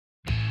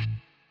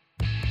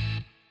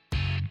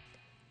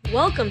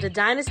Welcome to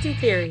Dynasty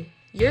Theory,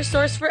 your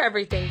source for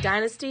everything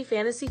Dynasty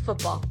Fantasy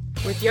Football,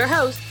 with your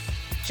hosts,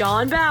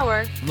 John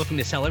Bauer. I'm looking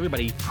to sell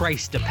everybody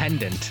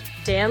price-dependent.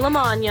 Dan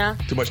Lamagna.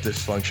 Too much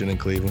dysfunction in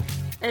Cleveland.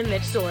 And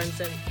Mitch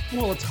Sorensen.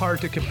 Well, it's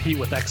hard to compete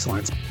with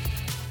excellence.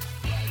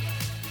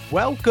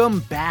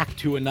 Welcome back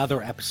to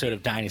another episode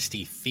of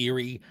Dynasty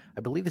Theory.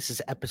 I believe this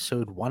is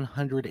episode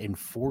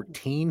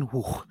 114.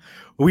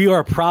 We are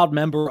a proud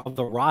member of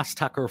the Ross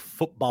Tucker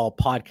Football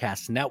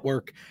Podcast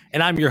Network,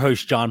 and I'm your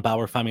host, John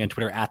Bauer. Find me on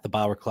Twitter at The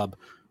Bauer Club.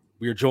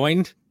 We are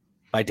joined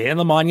by Dan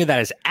Lamagna,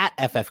 that is at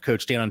FF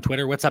Coach Dan on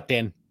Twitter. What's up,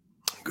 Dan?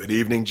 Good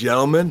evening,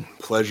 gentlemen.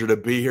 Pleasure to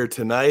be here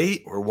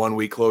tonight. We're 1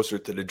 week closer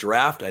to the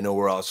draft. I know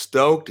we're all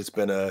stoked. It's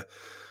been a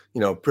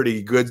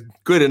pretty good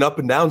and up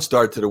and down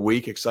start to the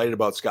week. Excited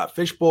about Scott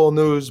Fishbowl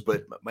news,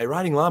 but my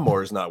riding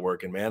lawnmower is not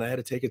working, man. I had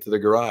to take it to the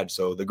garage.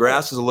 So the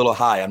grass is a little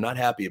high. I'm not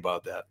happy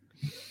about that.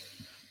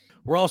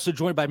 We're also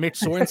joined by Mitch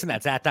Sorensen.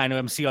 That's at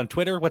DynoMC on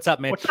Twitter. What's up,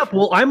 Mitch? What's up?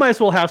 Well, I might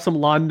as well have some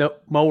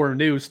lawnmower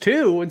news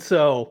too. And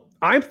so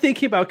I'm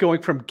thinking about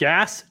going from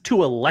gas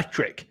to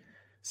electric.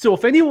 So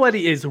if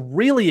anybody is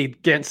really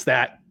against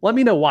that, let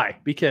me know why,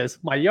 because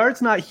my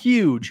yard's not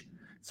huge.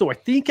 So I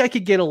think I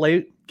could get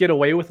away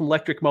with an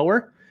electric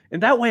mower.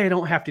 And that way I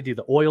don't have to do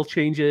the oil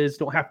changes,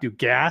 don't have to do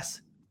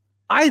gas.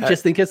 I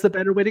just think it's the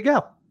better way to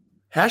go.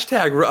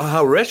 Hashtag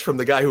how rich from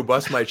the guy who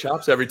busts my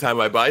chops every time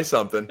I buy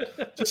something.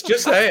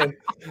 Just saying.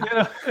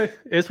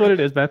 It's what it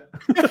is, man.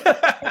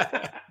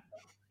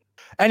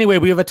 Anyway,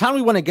 we have a ton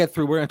we want to get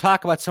through. We're going to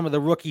talk about some of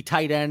the rookie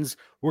tight ends.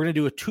 We're going to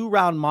do a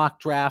 2-round mock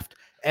draft,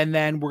 and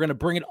then we're going to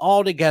bring it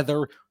all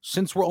together.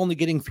 Since we're only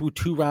getting through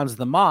 2 rounds of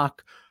the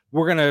mock,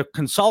 we're going to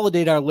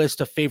consolidate our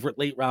list of favorite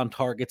late round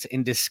targets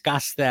and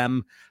discuss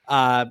them,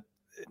 not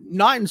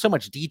in so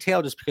much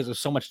detail just because there's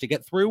so much to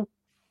get through,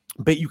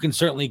 but you can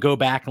certainly go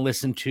back and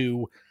listen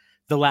to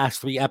the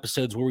last 3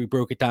 episodes where we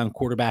broke it down: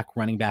 quarterback,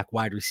 running back,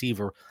 wide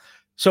receiver.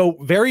 So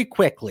very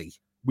quickly,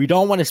 we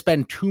don't want to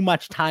spend too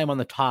much time on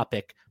the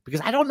topic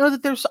because I don't know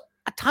that there's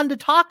a ton to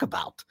talk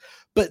about,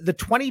 but the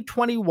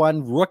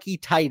 2021 rookie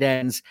tight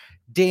ends.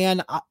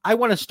 Dan, I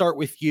want to start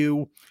with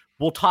you.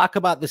 We'll talk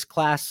about this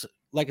class,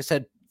 like I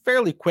said,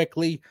 fairly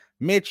quickly.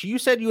 Mitch, you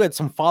said you had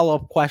some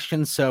follow-up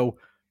questions, so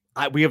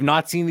we have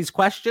not seen these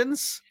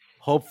questions.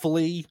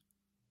 Hopefully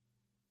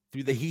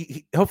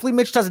hopefully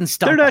Mitch doesn't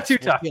stump. They're not too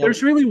tough.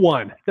 There's really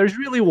one.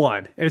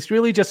 And it's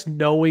really just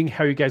knowing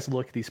how you guys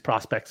look at these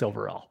prospects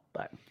overall.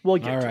 But we'll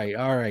get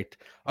All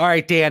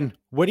right, Dan,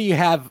 what do you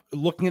have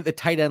looking at the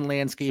tight end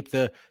landscape,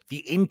 the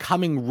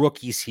incoming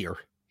rookies here?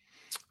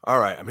 All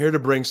right, I'm here to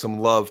bring some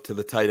love to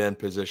the tight end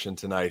position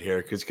tonight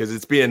here because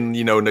it's being,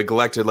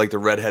 neglected like the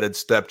redheaded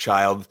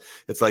stepchild.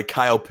 It's like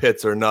Kyle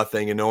Pitts or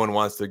nothing, and no one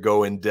wants to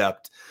go in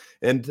depth.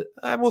 And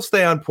I will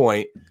stay on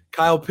point.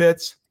 Kyle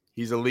Pitts,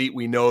 he's elite.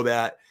 We know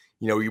that.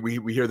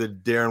 We hear the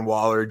Darren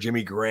Waller,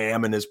 Jimmy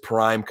Graham in his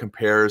prime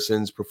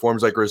comparisons,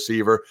 performs like a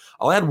receiver.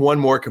 I'll add one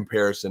more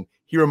comparison.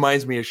 He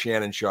reminds me of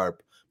Shannon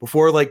Sharp.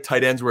 Before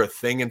tight ends were a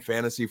thing in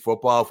fantasy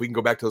football, if we can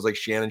go back to those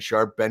Shannon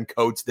Sharp, Ben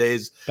Coates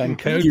days,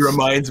 he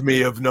reminds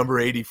me of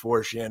number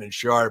 84, Shannon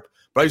Sharp.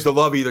 But I used to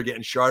love either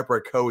getting Sharp or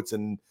Coates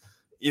and,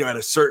 at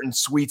a certain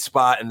sweet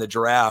spot in the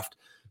draft.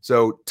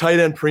 So tight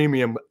end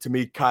premium, to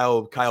me,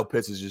 Kyle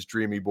Pitts is just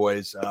dreamy,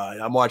 boys.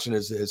 I'm watching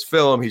his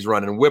film. He's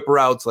running whip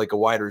routes like a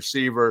wide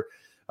receiver.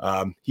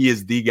 He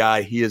is the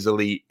guy. He is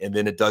elite. And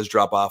then it does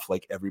drop off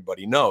like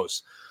everybody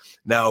knows.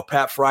 Now,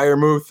 Pat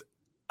Freiermuth,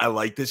 I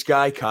like this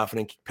guy,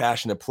 confident,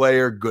 passionate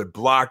player, good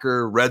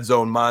blocker, red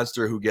zone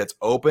monster who gets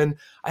open.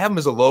 I have him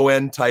as a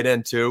low-end tight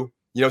end too.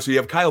 So you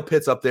have Kyle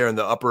Pitts up there in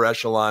the upper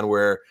echelon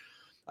where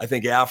I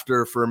think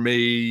after, for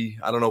me,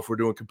 I don't know if we're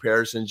doing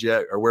comparisons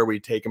yet or where we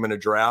take him in a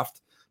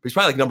draft, but he's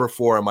probably number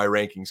 4 in my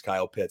rankings,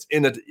 Kyle Pitts.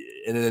 And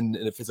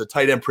if it's a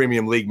tight end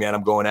premium league, man,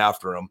 I'm going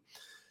after him.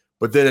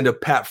 But then into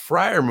Pat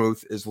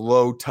Freiermuth is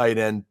low tight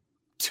end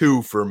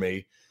 2 for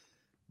me.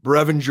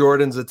 Brevin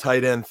Jordan's a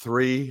tight end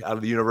 3 out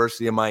of the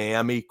University of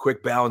Miami.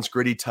 Quick balance,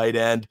 gritty tight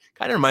end.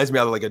 Kind of reminds me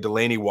of like a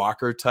Delaney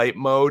Walker type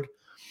mode.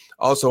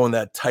 Also in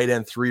that tight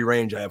end 3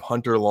 range, I have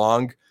Hunter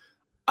Long.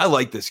 I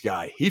like this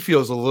guy. He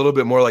feels a little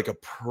bit more like a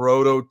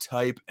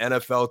prototype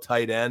NFL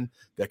tight end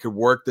that could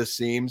work the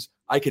seams.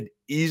 I could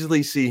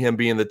easily see him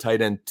being the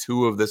tight end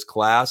 2 of this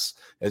class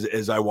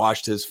as I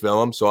watched his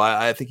film. So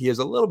I think he has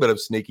a little bit of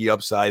sneaky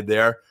upside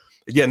there.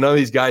 Again, none of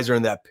these guys are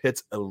in that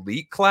Pitts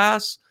elite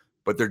class,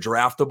 but they're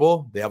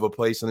draftable. They have a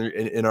place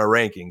in our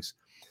rankings.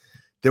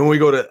 Then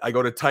when I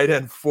go to tight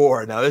end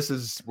 4. Now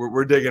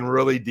we're digging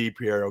really deep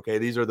here. Okay.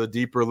 These are the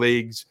deeper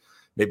leagues,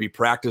 maybe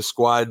practice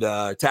squad,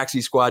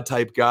 taxi squad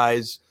type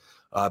guys.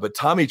 But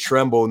Tommy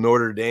Tremble,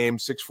 Notre Dame,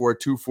 6'4",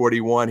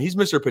 241. He's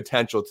Mr.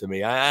 Potential to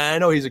me. I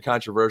know he's a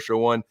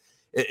controversial one.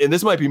 And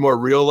this might be more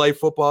real life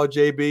football,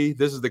 JB.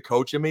 This is the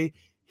coach in me.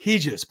 He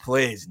just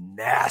plays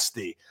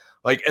nasty.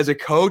 Like, as a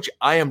coach,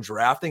 I am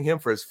drafting him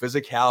for his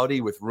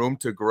physicality with room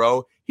to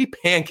grow. He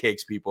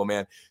pancakes people,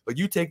 man. Like,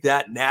 you take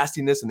that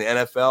nastiness in the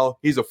NFL,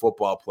 he's a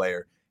football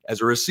player.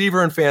 As a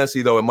receiver in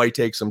fantasy, though, it might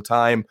take some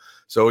time.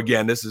 So,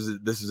 again, this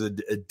is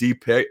a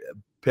deep pick,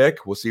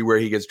 pick. We'll see where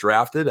he gets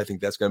drafted. I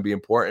think that's going to be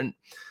important.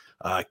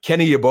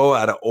 Kenny Yeboah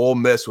out of Ole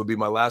Miss would be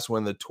my last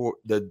one,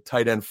 the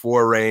tight end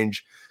 4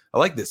 range. I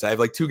like this. I have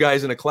like 2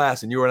 guys in a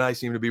class, and you and I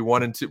seem to be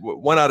 1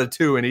 out of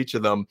 2 in each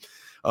of them.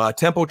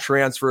 Temple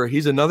transfer.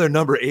 He's another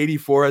number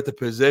 84 at the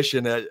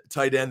position at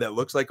tight end that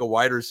looks like a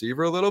wide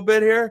receiver a little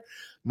bit here.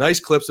 Nice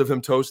clips of him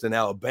toasting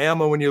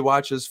Alabama when you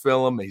watch his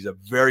film. He's a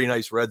very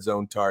nice red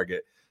zone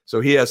target. So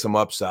he has some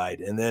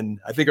upside. And then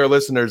I think our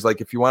listeners,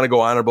 like if you want to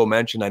go honorable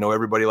mention, I know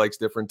everybody likes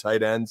different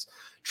tight ends.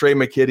 Trey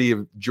McKitty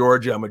of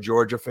Georgia. I'm a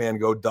Georgia fan.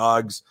 Go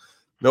Dogs.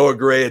 Noah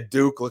Gray at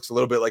Duke. Looks a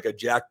little bit like a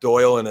Jack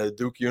Doyle in a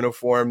Duke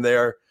uniform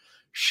there.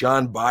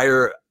 Sean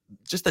Byer,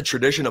 just a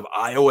tradition of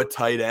Iowa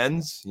tight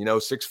ends,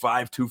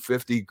 6'5",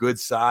 250, good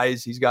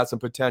size. He's got some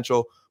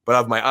potential. But I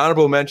have my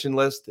honorable mention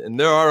list, and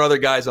there are other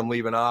guys I'm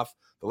leaving off.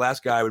 The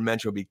last guy I would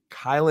mention would be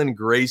Kylan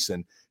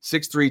Grayson,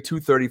 6'3",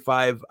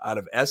 235 out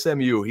of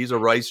SMU. He's a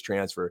Rice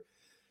transfer.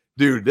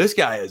 Dude, this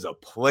guy is a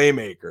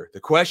playmaker. The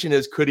question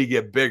is, could he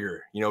get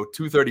bigger?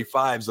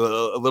 235 is a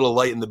little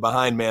light in the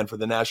behind man for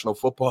the National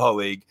Football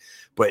League.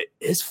 But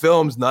his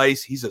film's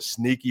nice. He's a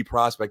sneaky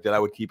prospect that I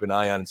would keep an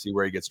eye on and see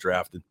where he gets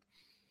drafted.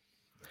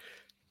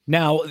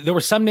 Now, there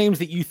were some names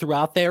that you threw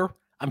out there.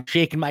 I'm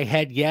shaking my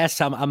head.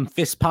 Yes, I'm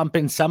fist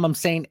pumping. Some I'm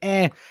saying,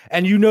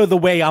 And you know the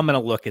way I'm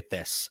going to look at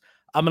this.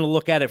 I'm going to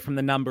look at it from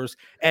the numbers.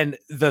 And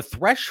the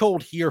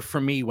threshold here for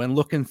me when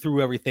looking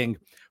through everything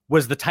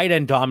was the tight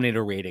end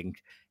dominator rating.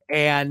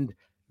 And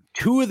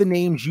 2 of the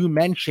names you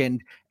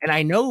mentioned, and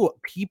I know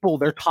people,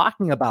 they're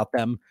talking about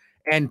them.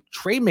 And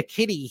Trey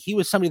McKitty, he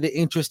was somebody that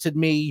interested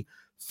me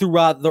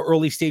throughout the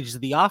early stages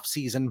of the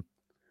offseason.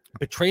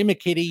 But Trey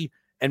McKitty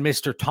and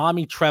Mr.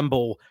 Tommy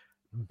Tremble,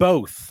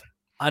 both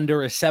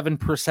under a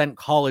 7%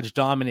 college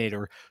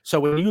dominator. So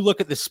when you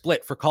look at the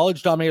split for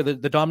college dominator,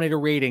 the dominator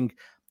rating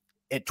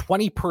at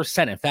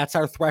 20%, if that's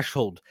our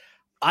threshold,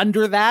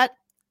 under that,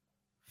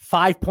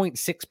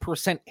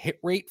 5.6% hit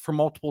rate for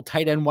multiple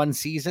tight end 1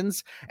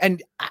 seasons.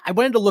 And I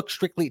wanted to look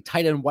strictly at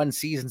tight end 1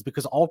 seasons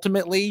because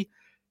ultimately,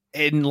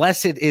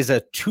 unless it is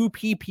a 2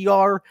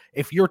 PPR,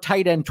 if you're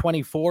tight end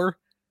 24,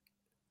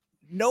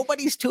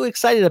 nobody's too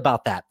excited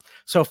about that.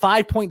 So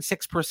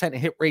 5.6%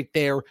 hit rate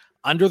there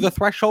under the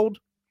threshold,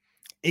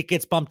 it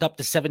gets bumped up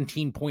to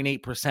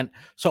 17.8%.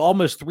 So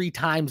almost 3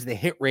 times the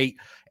hit rate,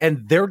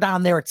 and they're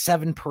down there at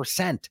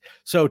 7%.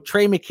 So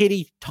Trey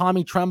McKitty,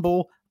 Tommy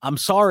Tremble, I'm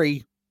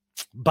sorry,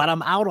 but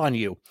I'm out on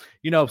you.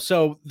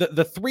 So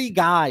the 3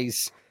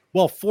 guys,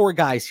 4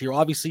 guys here.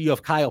 Obviously, you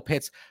have Kyle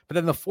Pitts, but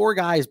then the 4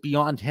 guys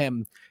beyond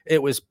him,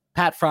 it was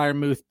Pat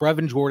Freiermuth,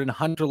 Brevin Jordan,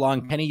 Hunter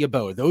Long, Kenny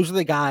Yeboah. Those are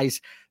the guys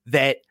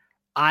that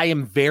I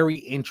am very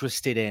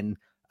interested in.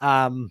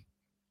 Again,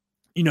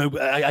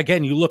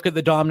 you look at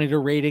the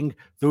dominator rating,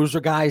 those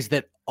are guys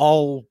that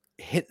all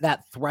hit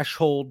that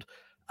threshold.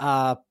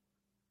 And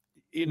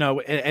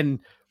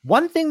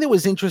one thing that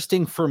was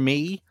interesting for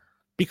me,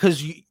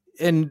 because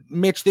and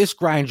Mitch, this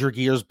grinds your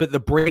gears, but the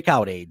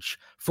breakout age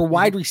for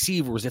wide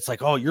receivers, it's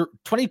like, oh, you're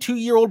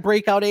 22-year-old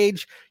breakout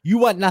age. You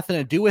want nothing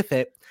to do with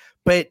it.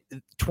 But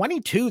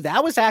 22,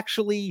 that was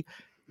actually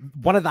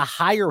one of the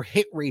higher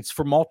hit rates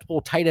for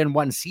multiple tight end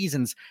 1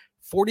 seasons.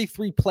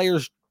 43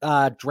 players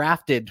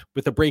drafted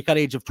with a breakout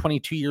age of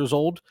 22 years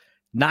old.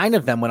 9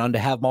 of them went on to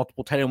have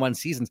multiple tight end 1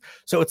 seasons.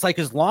 So it's like,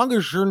 as long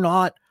as you're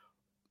not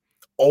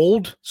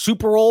old,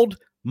 super old,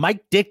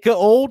 Mike Ditka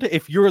old,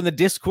 if you're in the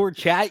Discord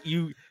chat,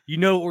 you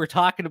know what we're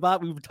talking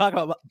about. We've been talking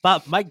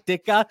about Mike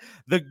Ditka,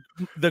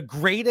 the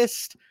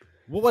greatest,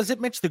 what was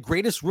it, Mitch? The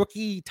greatest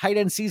rookie tight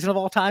end season of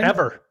all time?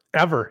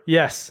 Ever.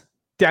 Yes.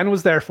 Dan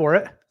was there for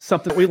it.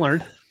 Something we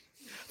learned.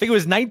 I think it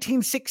was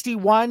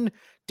 1961.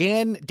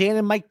 Dan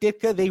and Mike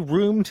Ditka, they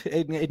roomed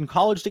in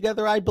college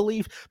together, I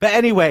believe. But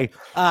anyway,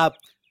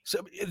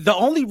 so the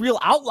only real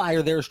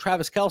outlier there is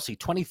Travis Kelce,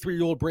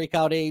 23-year-old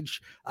breakout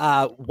age,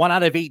 1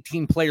 out of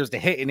 18 players to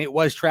hit. And it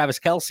was Travis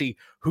Kelce,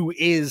 who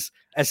is,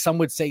 as some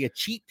would say, a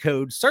cheat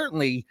code,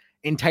 certainly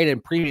in tight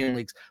end premium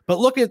leagues. But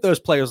looking at those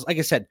players, like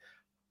I said,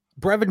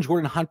 Brevin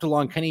Jordan, Hunter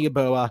Long, Kenny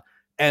Yeboah,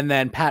 and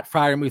then Pat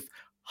Freiermuth.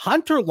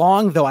 Hunter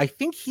Long, though, I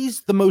think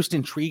he's the most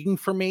intriguing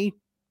for me.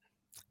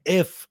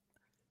 If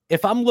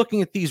I'm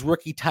looking at these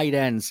rookie tight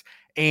ends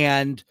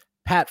and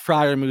Pat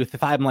Freiermuth,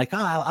 if I'm like,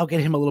 I'll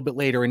get him a little bit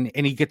later, and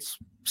he gets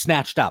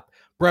snatched up.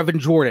 Brevin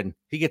Jordan,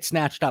 he gets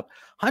snatched up.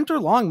 Hunter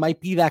Long might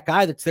be that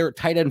guy that's there at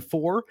tight end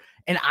 4,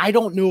 and I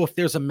don't know if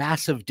there's a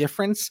massive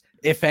difference,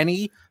 if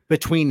any,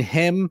 between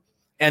him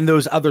and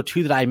those other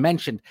 2 that I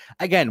mentioned.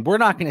 Again, we're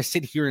not going to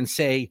sit here and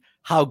say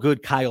how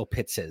good Kyle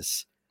Pitts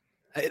is.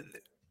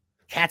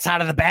 Cat's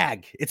out of the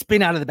bag. It's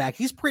been out of the bag.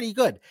 He's pretty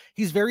good.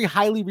 He's very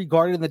highly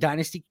regarded in the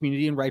dynasty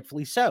community, and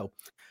rightfully so.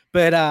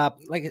 But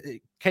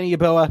like Kenny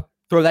Yeboah,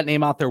 throw that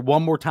name out there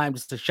one more time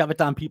just to shove it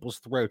down people's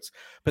throats.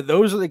 But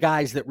those are the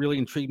guys that really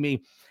intrigue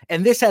me.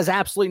 And this has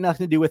absolutely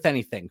nothing to do with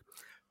anything.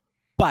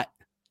 But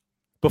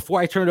before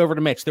I turn it over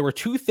to Mitch, there were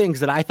 2 things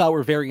that I thought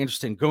were very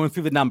interesting going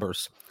through the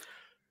numbers.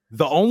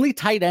 The only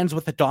tight ends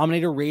with a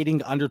dominator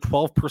rating under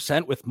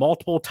 12% with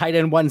multiple tight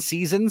end 1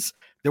 seasons,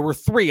 there were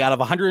 3 out of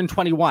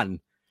 121.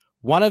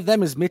 One of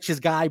them is Mitch's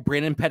guy,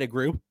 Brandon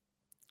Pettigrew.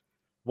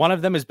 One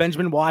of them is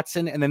Benjamin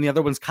Watson, and then the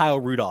other one's Kyle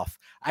Rudolph.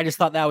 I just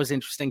thought that was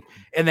interesting.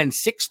 And then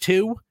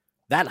 6'2",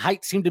 that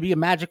height seemed to be a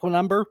magical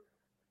number.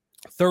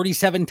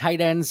 37 tight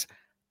ends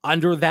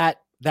under that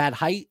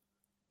height.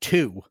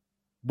 2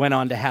 went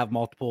on to have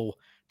multiple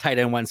tight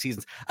end 1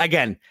 seasons.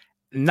 Again,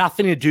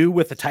 nothing to do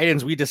with the tight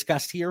ends we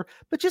discussed here,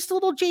 but just a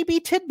little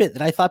JB tidbit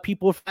that I thought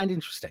people would find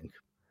interesting.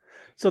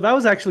 So that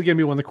was actually going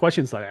to be one of the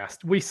questions I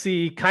asked. We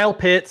see Kyle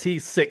Pitts,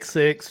 he's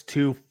 6'6",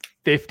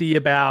 250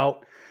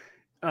 about.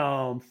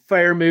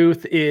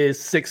 Fairmouth is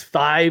 6'5",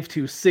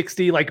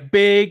 260, like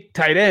big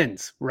tight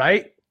ends,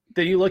 right?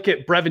 Then you look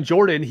at Brevin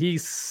Jordan,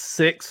 he's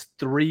 6'3",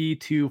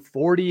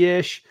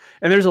 240-ish.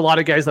 And there's a lot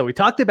of guys that we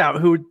talked about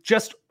who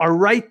just are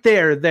right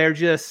there. They're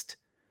just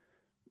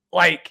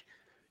like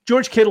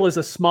George Kittle is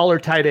a smaller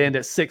tight end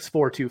at 6'4",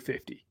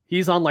 250.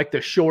 He's on like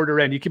the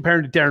shorter end. You compare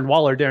him to Darren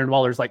Waller. Darren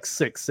Waller's like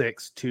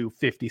 6'6",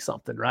 250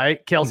 something,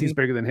 right? Kelsey's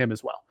bigger than him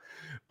as well.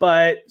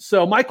 But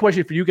so my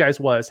question for you guys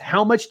was,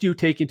 how much do you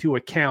take into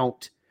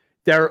account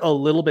they're a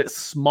little bit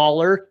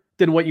smaller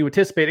than what you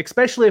anticipate,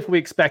 especially if we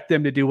expect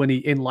them to do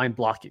any inline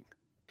blocking?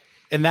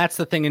 And that's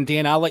the thing. And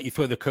Dan, I'll let you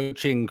throw the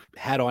coaching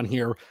hat on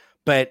here.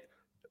 But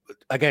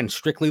again,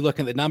 strictly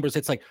looking at the numbers,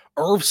 it's like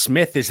Irv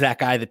Smith is that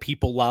guy that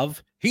people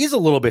love. He's a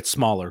little bit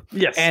smaller.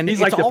 Yes, and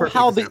he's like the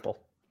perfect example.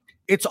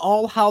 It's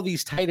all how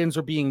these tight ends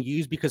are being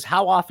used, because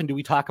how often do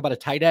we talk about a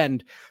tight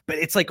end, but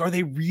it's like, are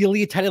they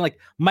really a tight end? Like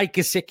Mike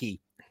Gesicki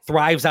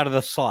thrives out of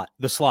the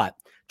slot.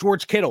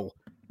 George Kittle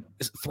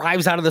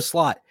thrives out of the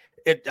slot.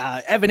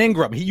 Evan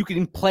Ingram, you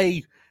can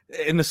play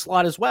in the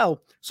slot as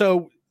well.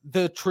 So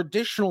the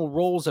traditional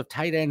roles of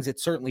tight ends,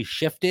 it's certainly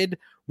shifted,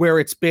 where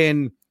it's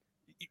been,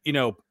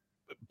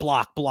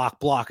 block,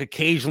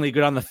 occasionally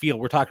good on the field.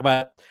 We're talking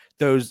about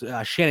those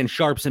Shannon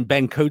Sharps and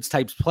Ben Coates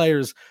types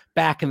players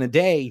back in the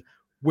day,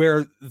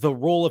 where the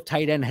role of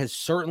tight end has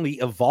certainly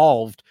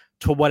evolved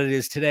to what it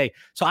is today.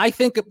 So I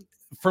think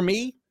for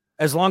me,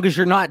 as long as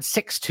you're not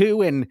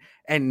 6'2"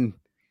 and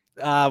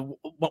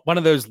one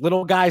of those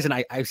little guys, and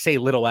I say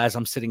little as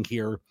I'm sitting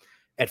here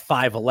at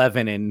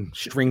 5'11" and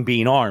string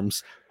bean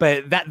arms,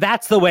 but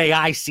that's the way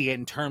I see it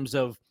in terms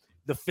of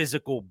the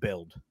physical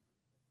build.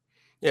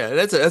 Yeah,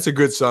 that's a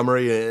good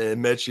summary.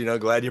 And Mitch,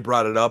 glad you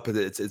brought it up.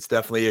 It's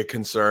definitely a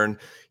concern.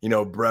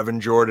 Brevin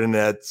Jordan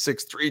at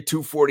 6'3",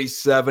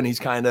 247.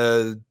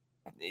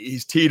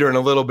 He's teetering a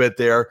little bit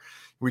there.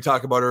 We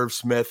talk about Irv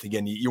Smith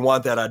again. You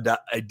want that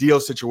ideal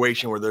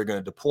situation where they're going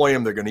to deploy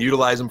him, they're going to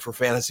utilize him for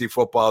fantasy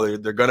football.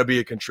 They're going to be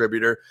a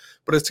contributor,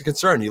 but it's a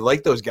concern. You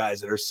like those guys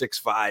that are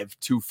 6'5",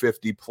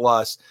 250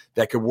 plus,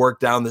 that could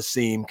work down the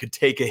seam, could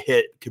take a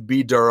hit, could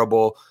be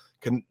durable,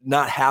 can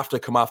not have to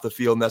come off the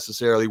field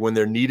necessarily when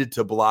they're needed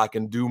to block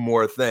and do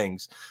more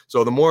things.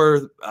 So the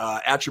more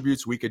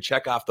attributes we could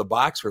check off the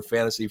box for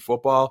fantasy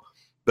football,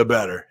 the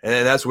better.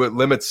 And that's what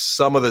limits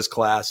some of this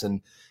class.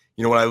 And,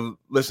 when I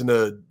listen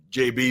to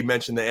JB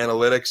mention the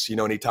analytics,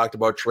 and he talked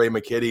about Trey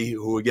McKitty,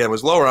 who again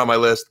was lower on my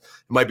list.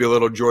 It might be a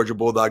little Georgia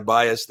Bulldog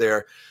bias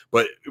there,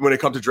 but when it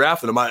comes to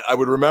drafting him, I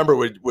would remember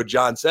what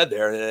John said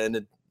there,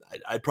 and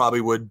I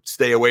probably would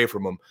stay away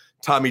from him.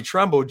 Tommy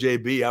Tremble,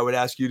 JB, I would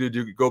ask you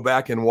to go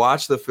back and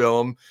watch the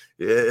film,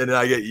 and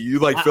you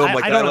like film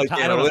like I like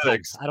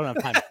analytics. I don't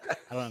have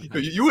time.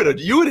 You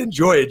would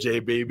enjoy it,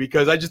 JB,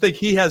 because I just think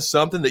he has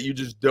something that you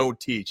just don't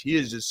teach. He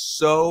is just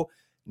so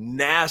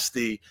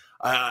nasty.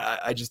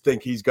 I just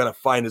think he's going to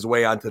find his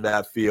way onto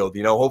that field.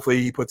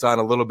 Hopefully he puts on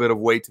a little bit of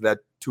weight to that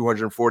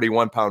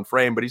 241-pound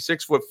frame, but he's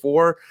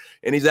 6'4"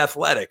 and he's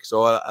athletic.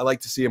 So I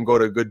like to see him go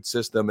to a good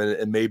system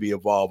and maybe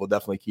evolve. We'll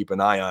definitely keep an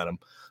eye on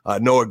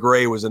him. Noah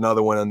Gray was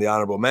another one on the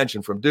honorable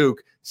mention from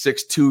Duke,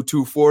 6'2",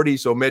 240.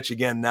 So Mitch,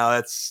 again, now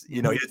that's,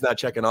 he's not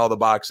checking all the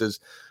boxes.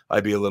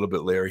 I'd be a little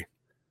bit leery.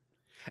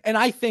 And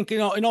I think,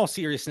 in all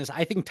seriousness,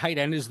 I think tight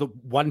end is the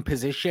one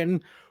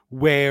position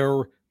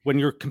where, when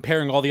you're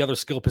comparing all the other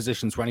skill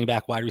positions, running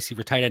back, wide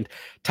receiver, tight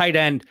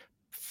end,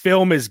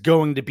 film is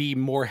going to be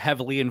more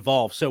heavily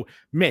involved. So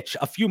Mitch,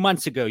 a few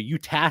months ago, you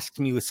tasked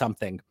me with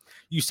something.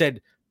 You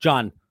said,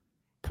 John,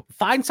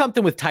 find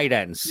something with tight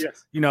ends.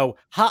 Yes.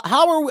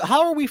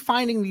 How are we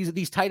finding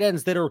these tight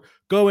ends that are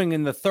going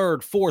in the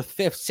 3rd, 4th,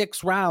 5th,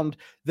 6th round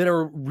that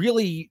are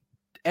really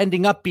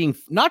ending up being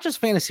not just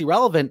fantasy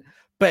relevant,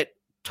 but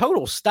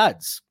total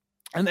studs?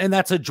 And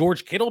that's a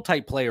George Kittle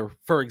type player,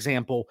 for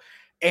example.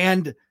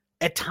 And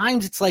at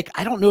times it's like,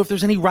 I don't know if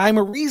there's any rhyme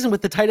or reason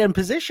with the tight end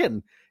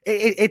position.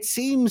 It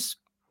seems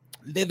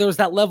there's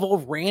that level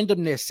of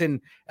randomness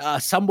and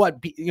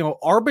somewhat,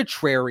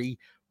 arbitrary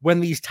when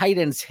these tight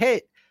ends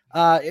hit.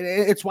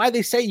 It's why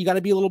they say you got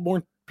to be a little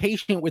more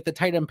patient with the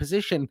tight end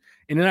position.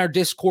 And in our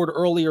Discord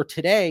earlier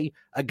today,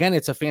 again,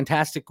 it's a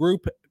fantastic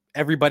group.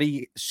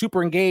 Everybody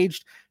super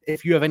engaged.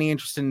 If you have any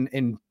interest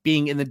in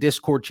being in the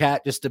Discord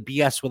chat, just to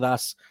BS with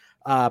us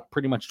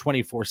pretty much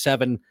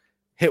 24/7,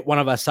 hit one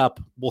of us up.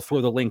 We'll throw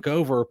the link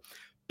over.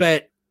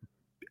 But,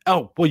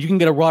 you can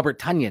get a Robert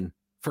Tonyan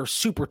for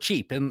super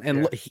cheap.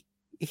 And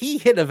he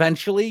hit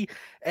eventually.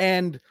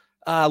 And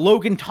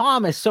Logan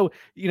Thomas. So,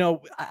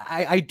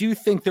 I do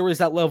think there was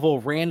that level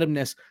of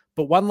randomness.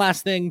 But one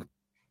last thing,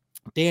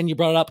 Dan, you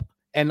brought it up,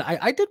 and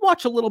I did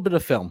watch a little bit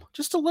of film,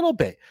 just a little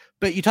bit.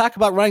 But you talk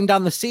about running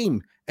down the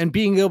seam and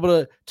being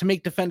able to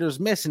make defenders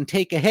miss and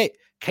take a hit.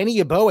 Kenny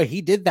Yeboah,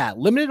 he did that.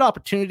 Limited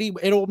opportunity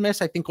at Ole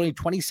Miss. I think only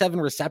 27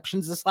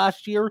 receptions this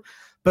last year.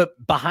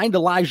 But behind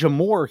Elijah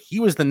Moore, he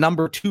was the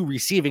number 2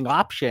 receiving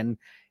option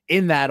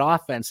in that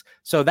offense.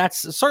 So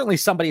that's certainly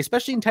somebody,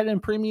 especially in tight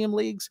end premium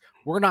leagues,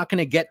 we're not going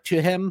to get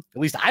to him.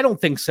 At least I don't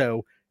think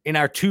so in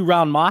our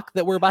 2-round mock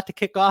that we're about to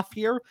kick off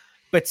here.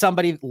 But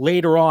somebody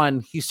later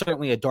on, he's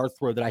certainly a dart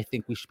throw that I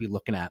think we should be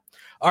looking at.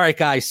 All right,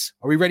 guys,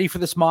 are we ready for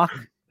this mock?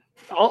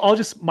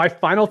 My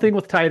final thing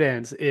with tight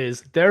ends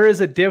is there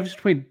is a difference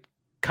between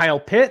Kyle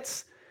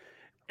Pitts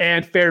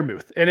and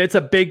Fairmouth, and it's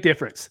a big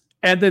difference.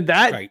 And then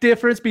that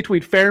difference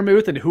between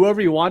Fairmouth and whoever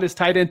you want as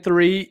tight end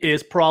 3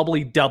 is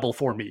probably double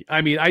for me.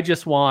 I mean, I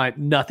just want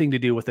nothing to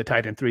do with the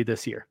tight end 3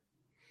 this year.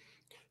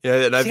 Yeah,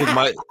 and I think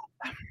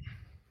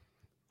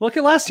look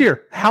at last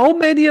year. How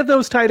many of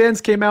those tight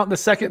ends came out in the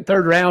second,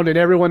 third round and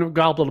everyone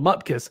gobbled them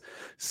up? Because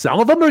some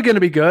of them are going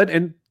to be good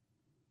and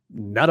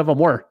none of them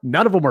were.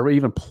 None of them were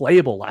even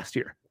playable last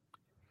year.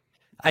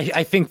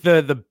 I think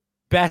the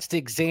best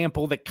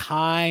example that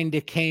kind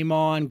of came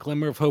on,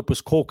 glimmer of hope,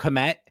 was Cole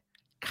Kmet.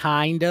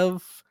 Kind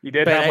of. You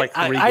did have like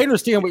 3. I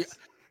understand what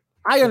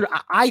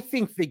I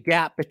think the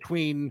gap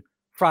between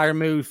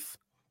Freiermuth,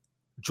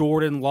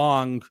 Jordan,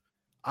 Long,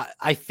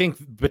 I think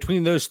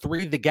between those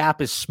 3, the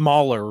gap is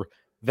smaller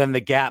than the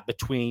gap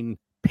between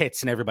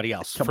Pitts and everybody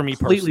else. For me personally,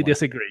 completely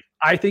disagree.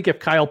 I think if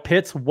Kyle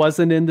Pitts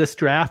wasn't in this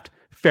draft,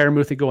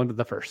 Fairmouth would go into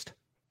the first.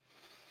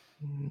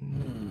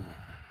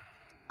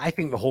 I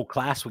think the whole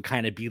class would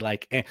kind of be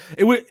like it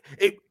would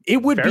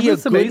be a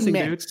good amazing,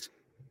 mix. Dude.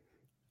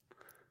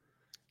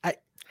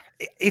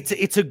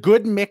 It's a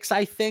good mix,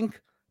 I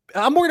think.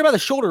 I'm worried about the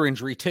shoulder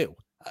injury too.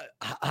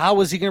 How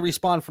is he going to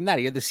respond from that?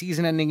 He had the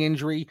season-ending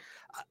injury.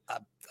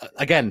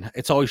 Again,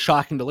 it's always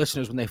shocking to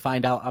listeners when they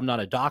find out I'm not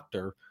a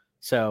doctor.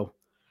 So,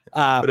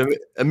 but is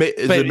it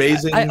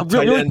amazing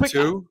tight end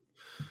too?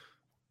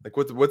 Like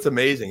what's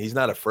amazing? He's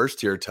not a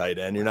first-tier tight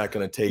end. You're not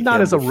going to take him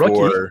as a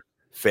rookie.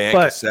 Fant,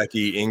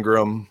 Gesicki,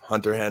 Ingram,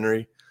 Hunter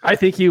Henry. I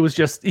think he's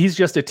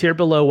just a tier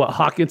below what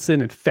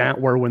Hawkinson and Fant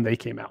were when they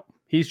came out.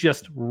 He's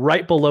just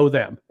right below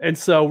them. And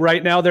so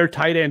right now they're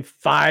tight end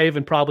 5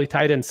 and probably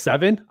tight end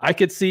 7. I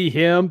could see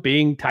him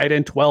being tight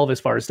end 12 as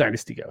far as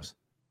dynasty goes.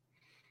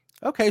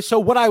 Okay, so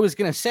what I was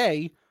going to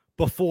say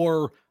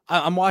before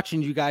I'm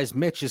watching you guys,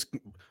 Mitch is,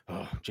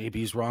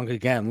 JB's wrong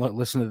again.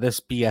 Listen to this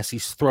BS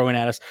he's throwing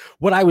at us.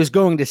 What I was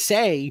going to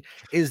say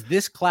is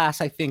this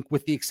class, I think,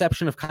 with the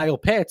exception of Kyle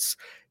Pitts,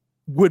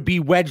 would be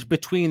wedged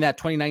between that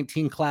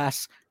 2019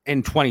 class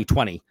and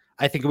 2020.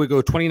 I think it would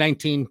go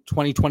 2019,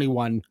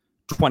 2021,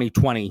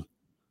 2020.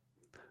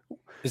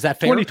 Is that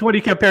fair? 2020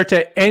 compared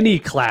to any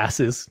class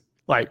is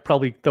like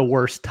probably the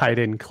worst tight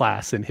end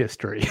class in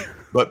history.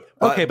 But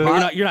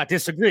you're not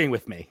disagreeing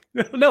with me.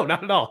 No,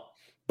 not at all.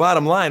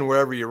 Bottom line,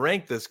 wherever you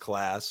rank this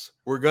class,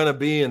 we're going to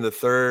be in the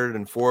 3rd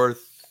and 4th,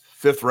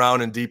 5th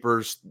round in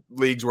deeper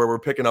leagues where we're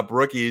picking up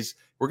rookies.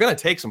 We're going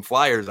to take some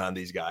flyers on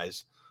these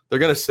guys. They're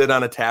going to sit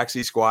on a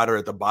taxi squad or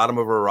at the bottom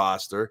of a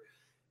roster.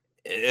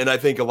 And I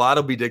think a lot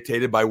will be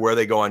dictated by where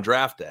they go on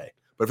draft day.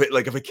 But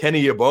if a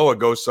Kenny Yeboah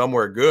goes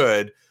somewhere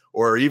good,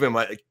 or even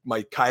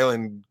my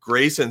Kylan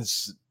Grayson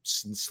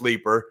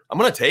sleeper, I'm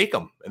going to take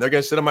them. And they're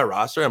going to sit on my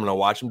roster. I'm going to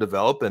watch them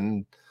develop,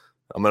 and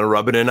I'm going to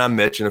rub it in on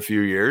Mitch in a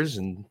few years,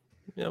 and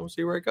we'll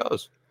see where it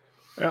goes.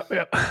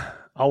 Yeah.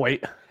 I'll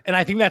wait. And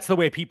I think that's the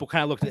way people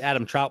kind of looked at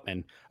Adam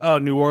Troutman. Oh,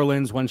 New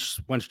Orleans once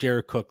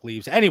Jared Cook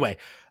leaves. Anyway,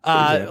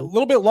 a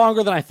little bit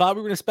longer than I thought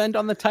we were going to spend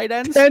on the tight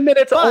ends. 10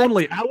 minutes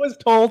only. I was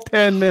told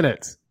 10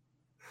 minutes.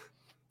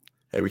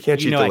 Hey, we can't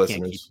cheat the listeners.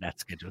 Can't keep that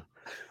schedule.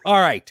 All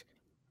right.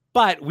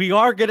 But we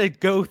are going to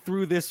go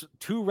through this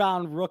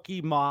 2-round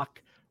rookie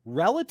mock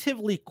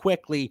relatively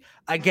quickly.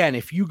 Again,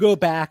 if you go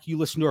back, you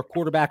listen to our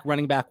quarterback,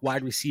 running back,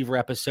 wide receiver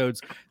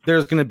episodes,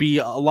 there's going to be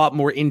a lot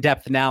more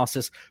in-depth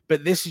analysis.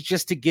 But this is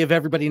just to give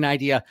everybody an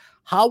idea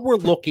how we're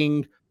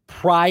looking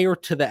prior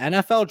to the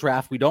NFL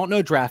draft. We don't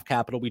know draft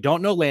capital. We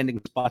don't know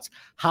landing spots,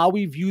 how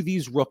we view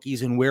these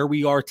rookies and where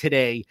we are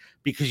today,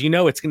 because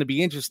it's going to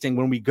be interesting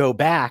when we go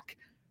back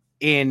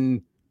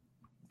in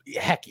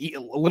a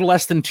little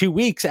less than 2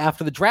 weeks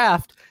after the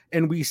draft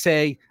and we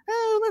say,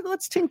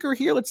 let's tinker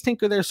here, let's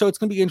tinker there. So it's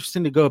going to be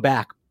interesting to go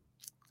back.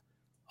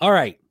 All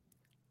right.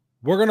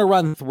 We're going to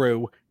run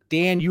through.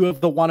 Dan, you have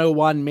the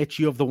 101. Mitch,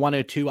 you have the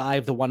 102. I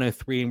have the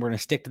 103, and we're going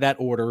to stick to that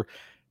order.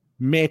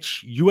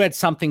 Mitch, you had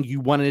something you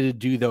wanted to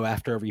do, though,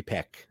 after every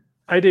pick.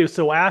 I do.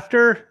 So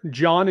after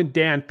John and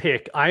Dan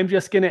pick, I'm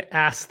just going to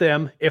ask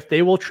them if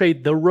they will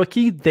trade the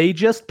rookie they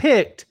just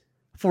picked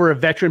for a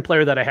veteran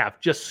player that I have.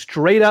 Just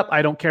straight up,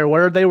 I don't care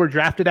where they were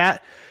drafted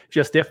at,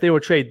 just if they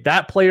would trade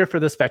that player for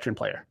this veteran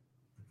player.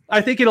 I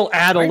think it'll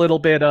add a little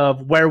bit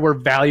of where we're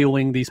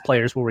valuing these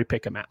players where we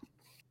pick them at.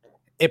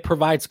 It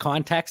provides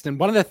context. And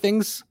one of the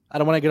things I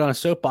don't want to get on a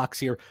soapbox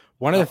here.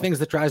 One of the things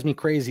that drives me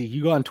crazy,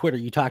 you go on Twitter,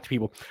 you talk to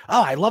people.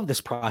 Oh, I love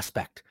this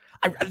prospect.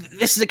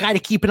 This is a guy to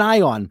keep an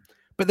eye on,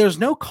 but there's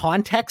no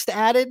context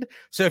added.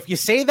 So if you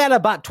say that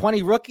about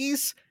 20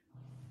 rookies,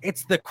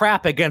 it's the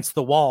crap against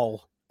the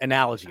wall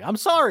analogy. I'm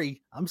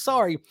sorry,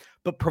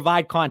 but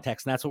provide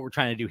context. And that's what we're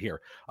trying to do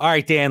here. All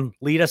right, Dan,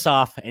 lead us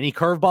off. Any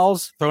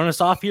curveballs throwing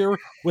us off here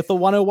with the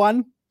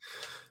 101?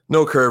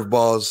 No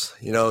curveballs.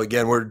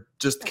 Again, we're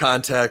just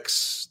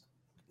context.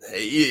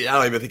 I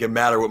don't even think it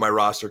matters what my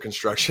roster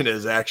construction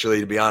is,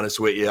 actually, to be honest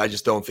with you. I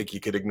just don't think you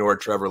could ignore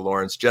Trevor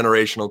Lawrence.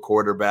 Generational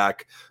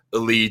quarterback,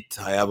 elite.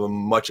 I have him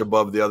much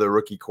above the other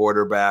rookie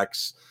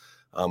quarterbacks.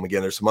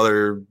 Again, there's some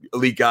other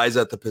elite guys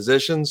at the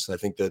positions. I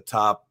think the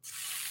top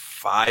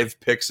 5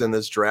 picks in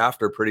this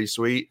draft are pretty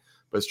sweet,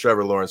 but it's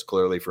Trevor Lawrence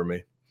clearly for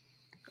me.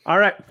 All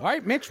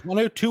right, Mitch,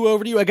 102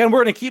 over to you. Again,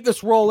 we're going to keep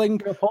this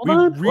rolling. Hold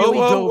on.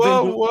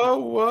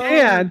 Whoa.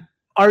 Dan,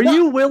 are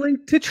you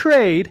willing to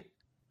trade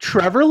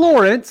Trevor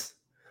Lawrence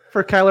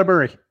for Kyler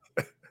Murray?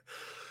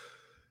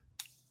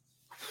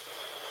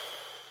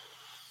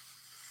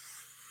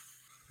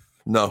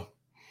 No.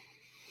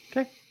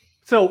 Okay.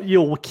 So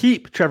you'll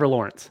keep Trevor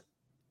Lawrence?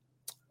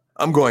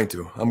 I'm going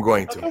to.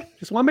 Okay.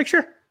 Just want to make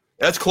sure.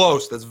 That's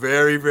close. That's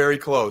very, very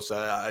close.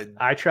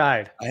 I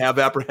tried. I have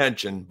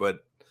apprehension, but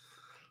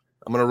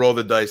I'm going to roll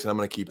the dice and I'm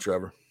going to keep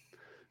Trevor.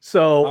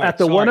 So at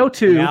the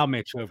 102. Now,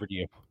 Mitch, over to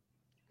you.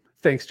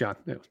 Thanks, John.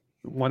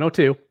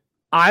 102.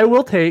 I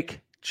will take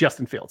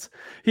Justin Fields.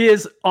 He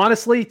is,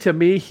 honestly, to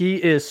me,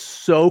 he is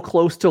so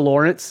close to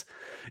Lawrence.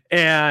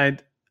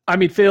 And I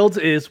mean, Fields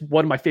is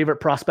one of my favorite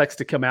prospects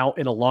to come out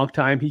in a long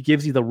time. He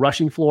gives you the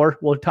rushing floor.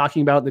 We're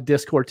talking about in the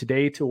Discord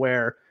today, to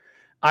where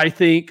I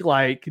think,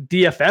 like,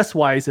 DFS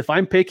wise, if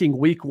I'm picking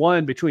week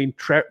 1 between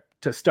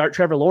to start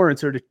Trevor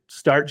Lawrence or to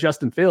start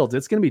Justin Fields,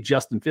 it's going to be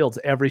Justin Fields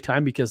every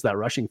time because of that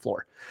rushing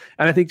floor.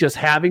 And I think just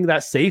having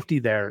that safety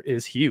there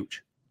is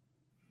huge.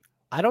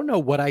 I don't know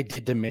what I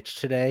did to Mitch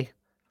today,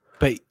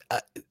 but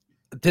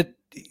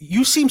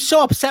you seem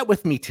so upset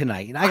with me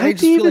tonight. And I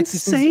just didn't feel like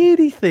say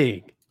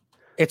anything.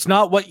 It's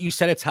not what you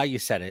said, it's how you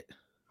said it.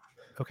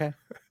 Okay.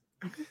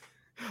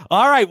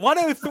 All right,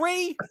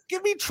 103.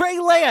 Give me Trey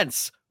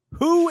Lance.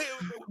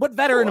 What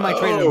veteran am I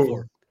trading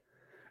for?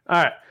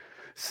 All right.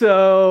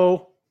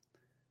 So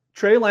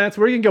Trey Lance,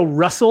 we're going to go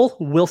Russell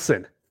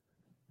Wilson.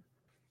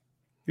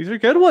 These are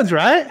good ones,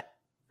 right?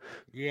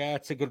 Yeah,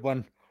 it's a good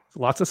one.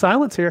 Lots of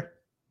silence here.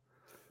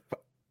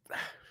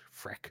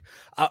 Frick.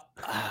 I'm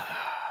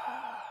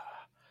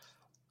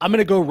going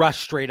to go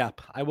rush straight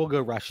up. I will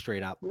go rush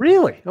straight up.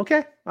 Really?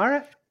 Okay. All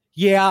right.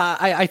 Yeah,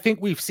 I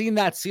think we've seen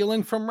that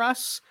ceiling from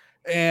Russ,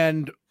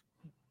 and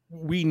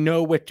we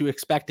know what to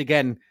expect.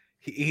 Again,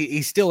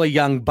 he's still a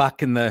young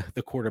buck in the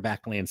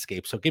quarterback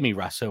landscape. So give me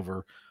Russ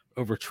over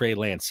Trey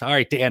Lance. All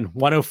right, Dan,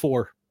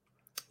 104.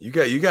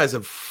 You guys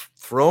have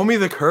thrown me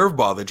the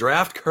curveball, the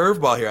draft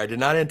curveball here. I did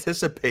not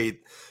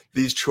anticipate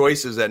these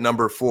choices at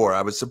number 4.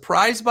 I was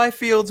surprised by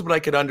Fields, but I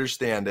could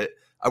understand it.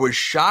 I was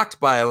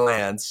shocked by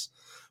Lance,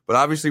 but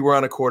obviously we're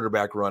on a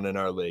quarterback run in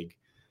our league.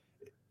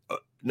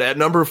 At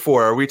number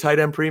 4, are we tight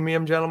end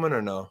premium, gentlemen,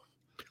 or no?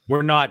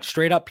 We're not.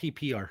 Straight up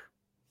PPR.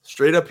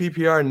 Straight up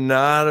PPR,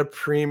 not a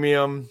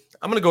premium.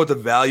 I'm going to go with the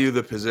value of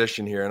the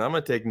position here, and I'm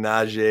going to take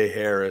Najee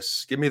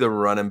Harris. Give me the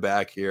running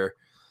back here.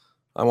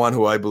 I want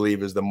who I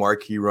believe is the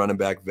marquee running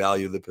back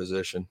value of the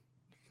position.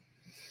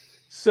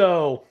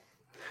 So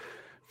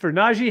for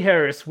Najee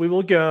Harris, we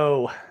will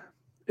go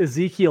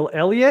Ezekiel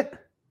Elliott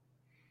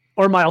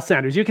or Miles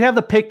Sanders. You can have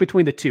the pick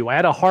between the two. I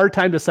had a hard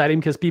time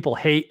deciding because people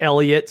hate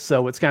Elliott,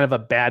 so it's kind of a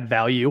bad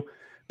value.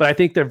 But I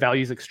think their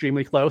value is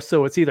extremely close.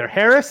 So it's either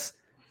Harris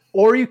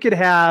or you could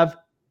have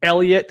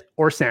Elliott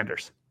or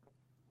Sanders.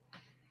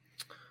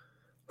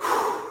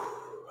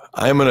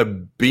 I'm going to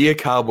be a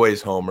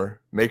Cowboys homer,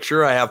 make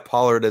sure I have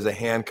Pollard as a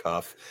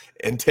handcuff,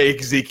 and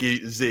take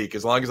Zeke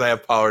as long as I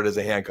have Pollard as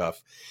a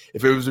handcuff.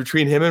 If it was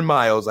between him and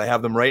Miles, I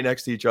have them right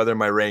next to each other in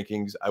my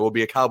rankings. I will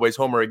be a Cowboys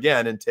homer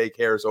again and take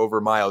Harris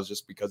over Miles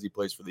just because he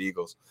plays for the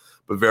Eagles.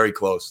 But very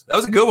close. That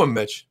was a good one,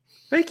 Mitch.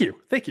 Thank you.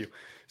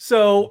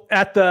 So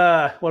at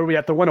the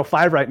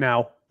 105 right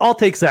now, I'll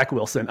take Zach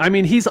Wilson. I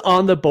mean, he's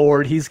on the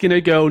board. He's going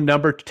to go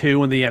number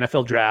 2 in the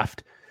NFL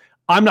draft.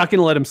 I'm not going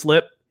to let him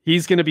slip.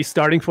 He's going to be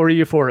starting for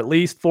you for at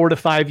least 4 to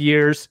 5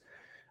 years.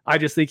 I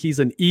just think he's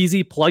an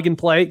easy plug and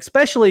play,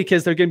 especially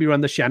because they're going to be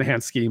running the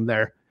Shanahan scheme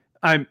there.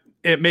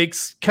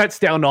 It cuts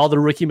down all the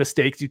rookie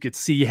mistakes you could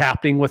see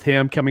happening with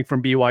him coming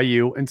from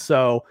BYU. And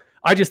so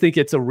I just think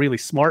it's a really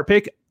smart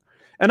pick.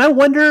 And I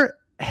wonder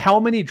how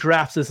many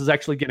drafts this is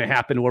actually going to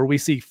happen where we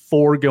see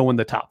 4 go in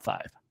the top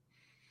 5.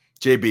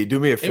 JB, do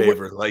me a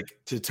favor.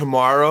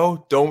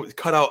 Tomorrow, don't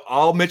cut out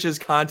all Mitch's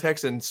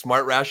context and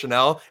smart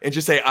rationale and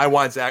just say, I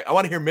want Zach. I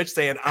want to hear Mitch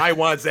saying, I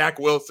want Zach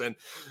Wilson.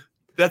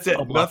 That's it.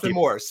 Nothing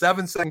more.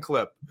 7-second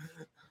clip.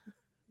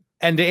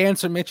 And to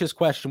answer Mitch's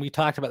question, we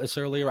talked about this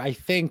earlier. I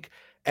think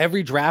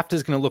every draft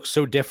is going to look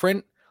so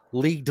different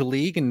league to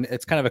league. And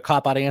it's kind of a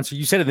cop-out answer.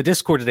 You said in the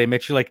Discord today,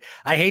 Mitch, you're like,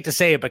 I hate to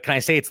say it, but can I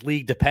say it's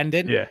league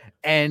dependent? Yeah.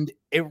 And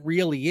it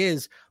really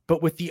is.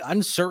 But with the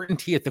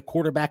uncertainty at the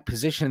quarterback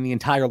position in the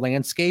entire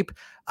landscape,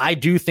 I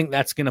do think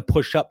that's going to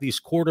push up these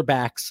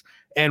quarterbacks.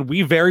 And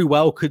we very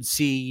well could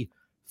see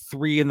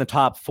 3 in the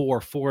top 4,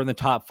 4 in the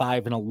top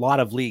 5 in a lot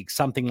of leagues,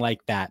 something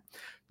like that.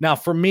 Now,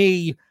 for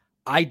me,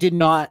 I did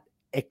not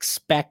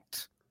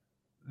expect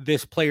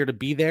this player to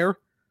be there,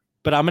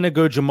 but I'm going to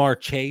go Ja'Marr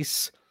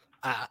Chase.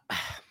 At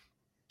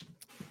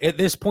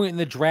this point in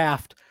the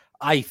draft,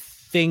 I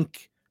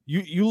think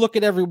you look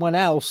at everyone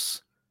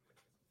else,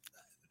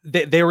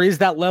 there is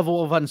that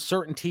level of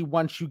uncertainty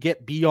once you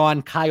get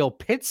beyond Kyle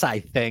Pitts, I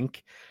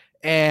think.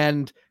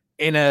 And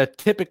in a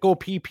typical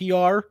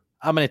PPR,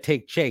 I'm going to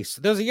take Chase.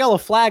 There's a yellow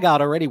flag out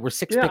already. We're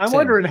 6 picks I'm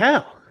wondering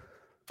how.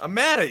 I'm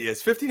mad at you.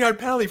 It's 15-yard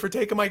penalty for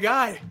taking my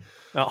guy.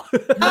 Oh.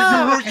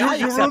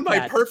 You ruined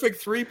my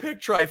perfect 3-pick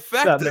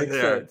trifecta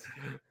there.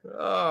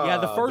 Yeah,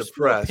 the first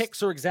 4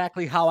 picks are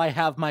exactly how I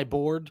have my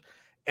board.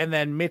 And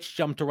then Mitch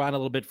jumped around a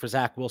little bit for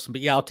Zach Wilson.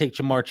 But yeah, I'll take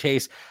Ja'Marr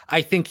Chase.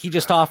 I think he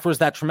just offers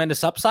that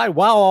tremendous upside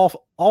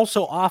while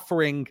also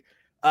offering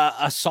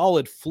a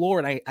solid floor.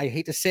 And I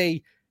hate to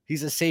say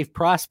he's a safe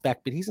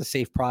prospect, but he's a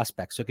safe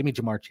prospect. So give me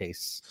Ja'Marr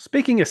Chase.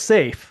 Speaking of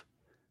safe,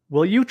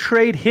 will you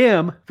trade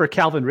him for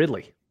Calvin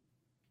Ridley?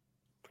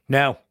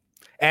 No.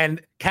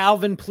 And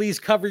Calvin, please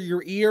cover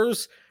your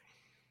ears.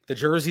 The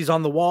jersey's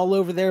on the wall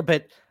over there,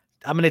 but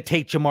I'm going to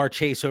take Ja'Marr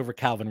Chase over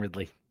Calvin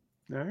Ridley.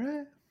 All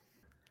right.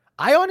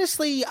 I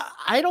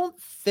don't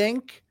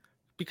think,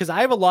 because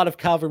I have a lot of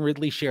Calvin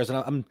Ridley shares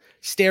and I'm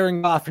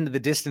staring off into the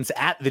distance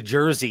at the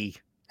jersey,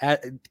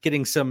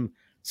 getting some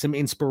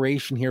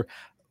inspiration here.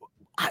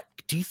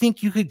 Do you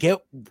think you could get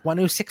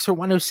 106 or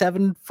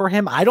 107 for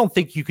him? I don't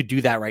think you could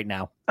do that right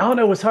now. I don't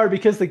know. It's hard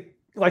because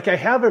I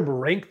have him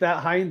ranked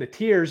that high in the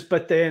tiers,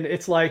 but then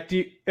it's like,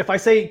 if I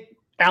say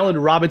Allen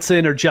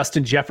Robinson or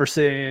Justin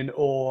Jefferson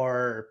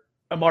or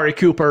Amari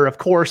Cooper, of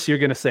course you're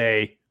going to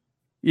say,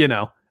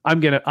 I'm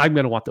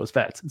gonna want those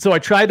vets. And so I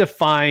tried to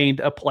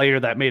find a player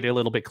that made it a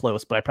little bit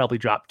close, but I probably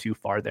dropped too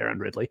far there on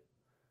Ridley.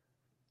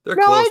 They're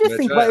close, I just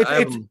think I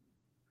have them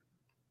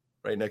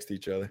right next to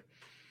each other.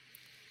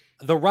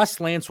 The Russ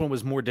Lance one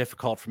was more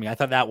difficult for me. I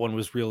thought that one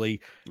was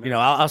really,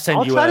 I'll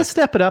send you. I'll try to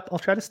step it up.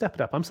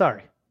 I'm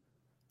sorry.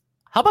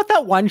 How about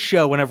that one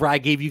show whenever I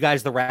gave you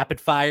guys the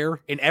rapid fire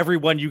and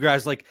everyone, you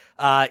guys like,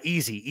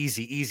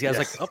 easy. I was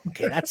like, oh,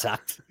 okay, that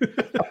sucked.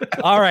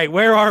 All right,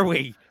 where are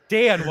we?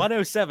 Dan,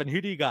 107.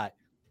 Who do you got?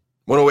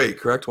 108,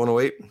 correct?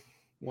 108?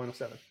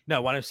 107.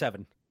 No,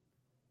 107.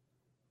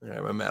 All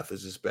right, my math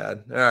is just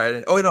bad. All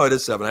right. Oh, no, it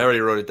is 7. I already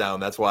wrote it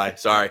down. That's why.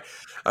 Sorry.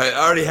 I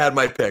already had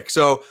my pick.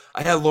 So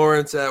I had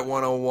Lawrence at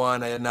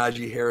 101. I had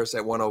Najee Harris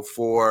at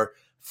 104.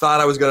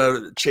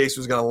 Thought Chase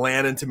was going to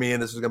land into me,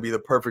 and this was going to be the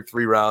perfect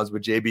 3 rounds,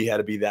 but JB had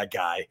to be that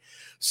guy.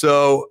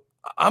 So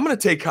I'm going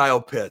to take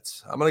Kyle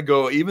Pitts. I'm going to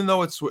go, even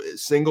though it's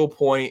single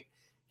point,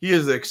 he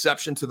is the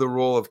exception to the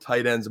rule of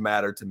tight ends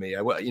matter to me.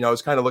 I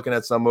was kind of looking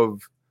at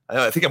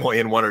I think I'm only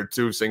in 1 or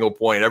 2 single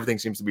point. Everything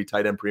seems to be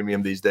tight end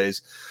premium these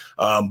days.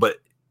 But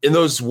in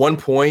those 1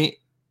 point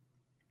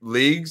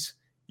leagues,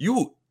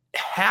 you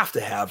have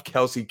to have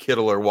Kelsey,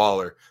 Kittle, or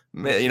Waller,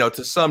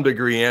 to some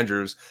degree,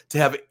 Andrews, to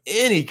have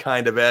any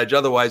kind of edge.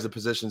 Otherwise, the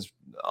position's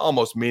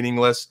almost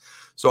meaningless.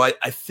 So I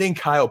think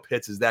Kyle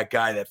Pitts is that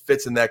guy that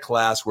fits in that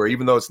class where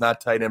even though it's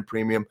not tight end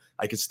premium,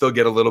 I could still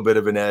get a little bit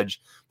of an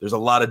edge. There's a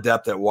lot of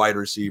depth at wide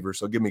receiver.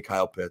 So give me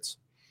Kyle Pitts.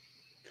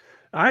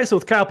 All right, so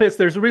with Kyle Pitts,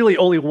 there's really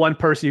only one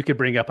person you could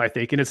bring up, I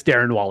think, and it's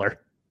Darren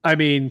Waller. I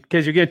mean,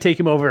 because you're going to take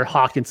him over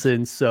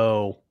Hawkinson.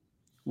 So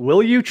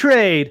will you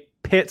trade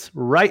Pitts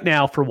right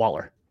now for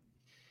Waller?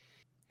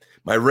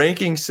 My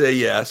rankings say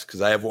yes,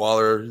 because I have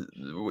Waller,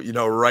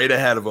 right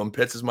ahead of him.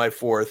 Pitts is my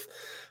 4th.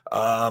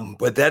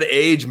 But that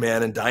age,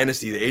 man, in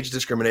Dynasty, the age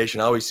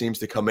discrimination always seems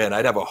to come in.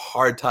 I'd have a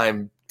hard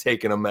time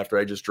taking him after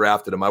I just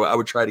drafted him. I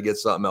would try to get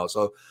something else.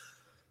 So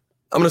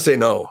I'm going to say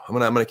no. I'm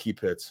going to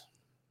keep Pitts.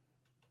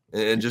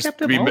 And just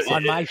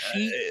on my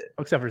sheet,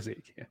 except for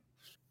Zeke. Yeah.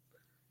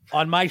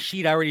 On my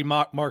sheet, I already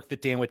marked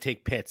that Dan would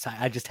take Pitts.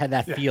 I just had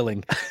that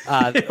feeling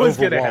it was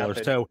over gonna Waller.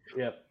 Happen. So,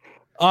 yep.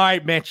 All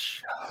right,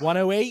 Mitch,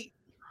 108.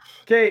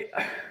 Okay,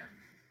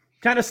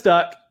 kind of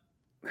stuck.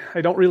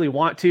 I don't really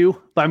want to,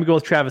 but I'm gonna go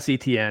with Travis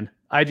Etienne.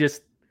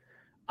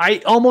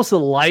 I almost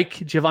like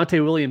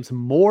Javonte Williams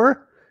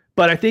more,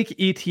 but I think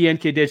Etienne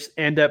could just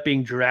end up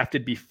being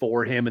drafted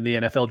before him in the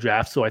NFL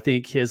draft. So I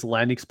think his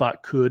landing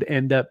spot could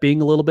end up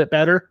being a little bit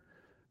better.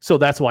 So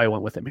that's why I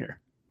went with him here.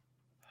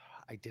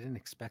 I didn't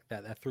expect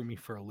that. That threw me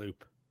for a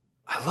loop.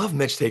 I love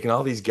Mitch taking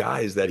all these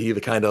guys that he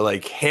kind of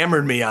like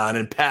hammered me on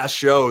in past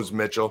shows,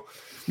 Mitchell.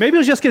 Maybe it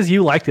was just because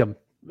you liked him.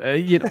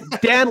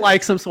 Dan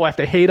likes him, so I have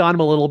to hate on him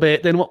a little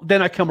bit.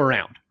 Then I come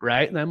around,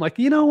 right? And I'm like,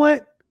 you know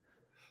what?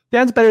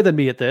 Dan's better than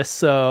me at this,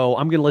 so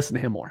I'm going to listen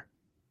to him more.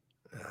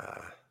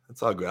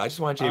 That's all good. I just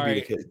want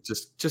JB to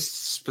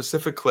just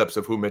specific clips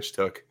of who Mitch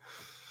took.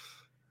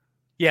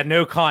 Yeah,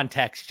 no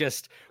context.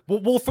 Just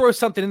we'll throw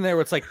something in there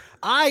where it's like,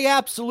 I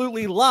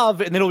absolutely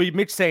love, and then it'll be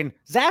Mitch saying,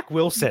 Zach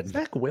Wilson.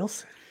 Zach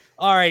Wilson.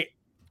 All right.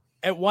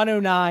 At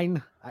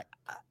 109,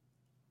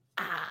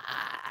 I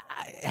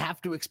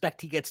have to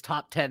expect he gets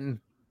top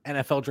 10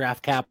 NFL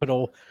draft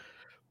capital,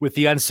 with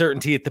the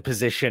uncertainty at the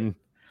position,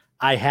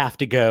 I have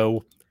to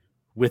go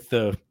with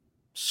the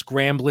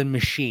scrambling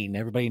machine.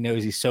 Everybody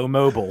knows he's so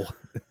mobile.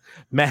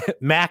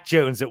 Mac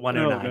Jones at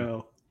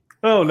 109.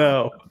 Oh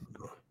no.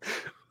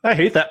 I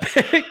hate that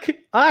pick.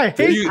 I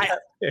hate that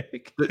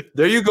pick.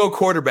 There you go,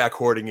 quarterback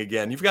hoarding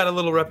again. You've got a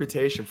little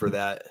reputation for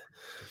that.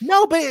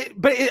 No,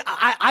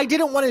 I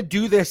didn't want to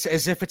do this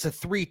as if it's a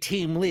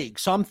 3-team league.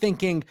 So I'm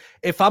thinking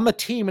if I'm a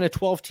team in a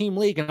 12-team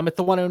league and I'm at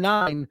the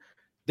 109,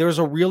 there's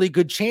a really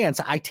good chance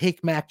I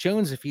take Mac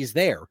Jones if he's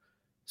there.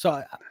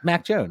 So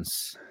Mac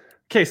Jones.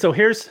 Okay, so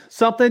here's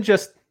something,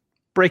 just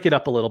break it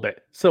up a little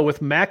bit. So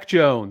with Mac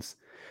Jones,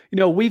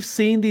 we've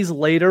seen these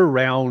later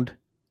round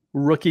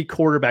rookie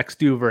quarterbacks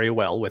do very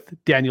well with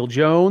Daniel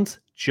Jones,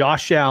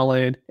 Josh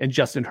Allen, and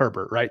Justin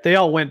Herbert, right? They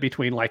all went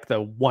between like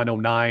the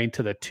 109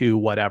 to the 2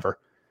 whatever.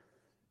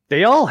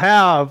 They all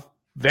have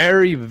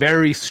very,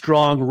 very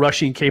strong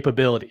rushing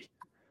capability.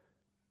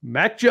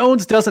 Mac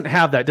Jones doesn't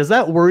have that. Does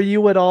that worry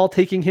you at all,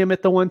 taking him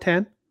at the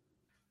 110?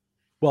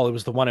 Well, it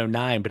was the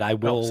 109, but I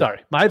will. Oh,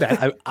 sorry, my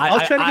bad.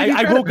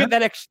 I will get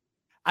that extra.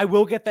 I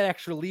will get that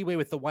extra leeway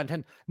with the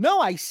 110.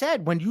 No, I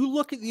said when you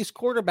look at these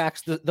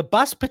quarterbacks, the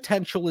bust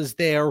potential is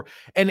there,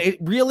 and it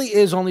really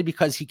is only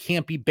because he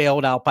can't be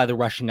bailed out by the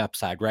rushing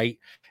upside, right?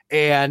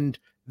 And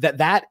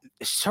that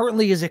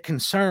certainly is a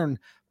concern.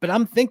 But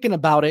I'm thinking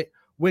about it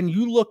when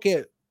you look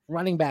at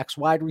running backs,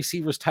 wide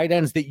receivers, tight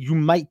ends that you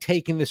might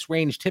take in this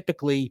range.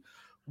 Typically,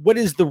 what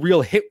is the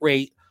real hit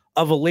rate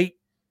of a late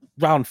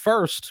round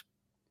first?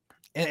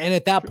 And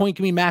at that point,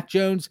 give me Mac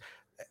Jones.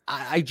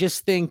 I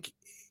just think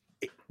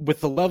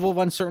with the level of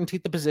uncertainty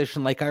at the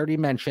position, like I already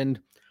mentioned,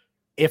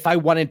 if I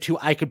wanted to,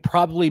 I could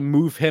probably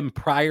move him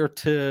prior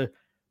to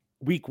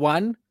week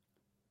 1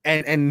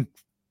 and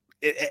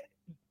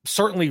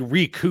certainly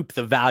recoup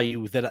the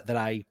value that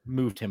I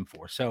moved him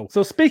for. So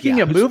speaking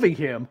of moving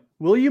him,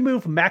 will you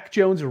move Mac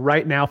Jones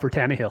right now for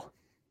Tannehill?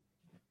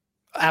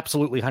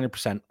 Absolutely,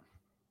 100%.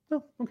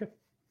 Oh, okay.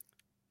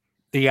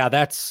 Yeah,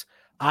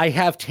 I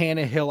have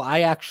Tannehill.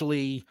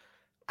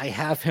 I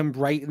have him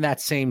right in that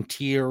same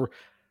tier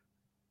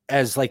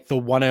as like the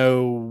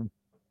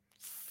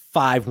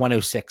 105,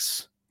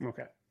 106.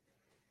 Okay.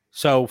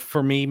 So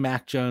for me,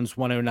 Mac Jones,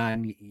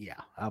 109. Yeah,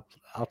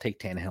 I'll take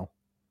Tannehill.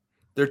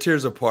 They're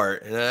tiers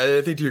apart. And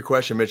I think to your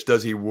question, Mitch,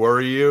 does he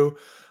worry you?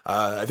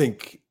 I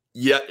think,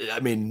 yeah, I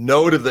mean,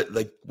 no to the,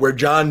 like where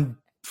John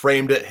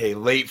framed it. Hey,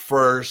 late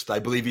first, I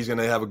believe he's going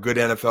to have a good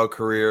NFL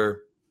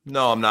career.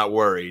 No, I'm not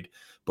worried.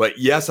 But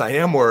yes, I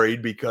am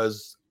worried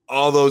because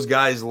all those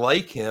guys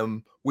like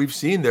him, we've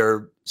seen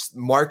their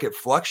market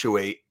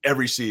fluctuate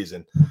every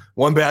season.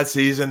 One bad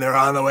season, they're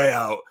on the way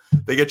out.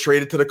 They get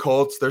traded to the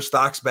Colts, their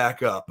stocks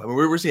back up. I mean,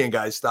 we're seeing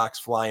guys' stocks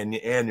flying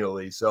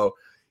annually. So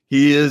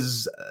he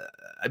is,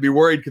 I'd be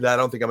worried because I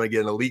don't think I'm going to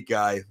get an elite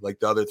guy like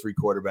the other 3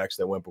 quarterbacks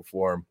that went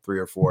before him, 3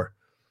 or 4.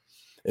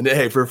 And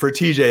hey, for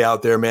TJ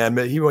out there, man,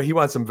 he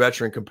wants some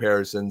veteran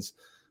comparisons.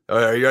 You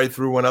already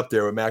threw one up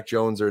there with Mac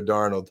Jones or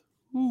Darnold.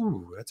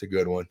 Ooh, that's a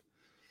good one.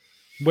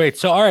 Wait,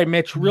 so all right,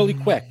 Mitch, really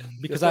quick,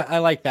 because I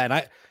like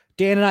that.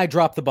 Dan and I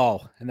dropped the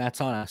ball, and that's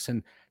on us.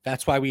 And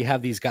that's why we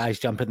have these guys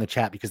jump in the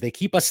chat, because they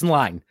keep us in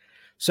line.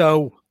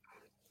 So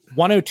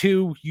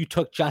 102, you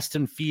took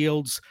Justin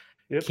Fields.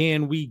 Yep.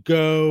 Can we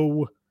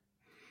go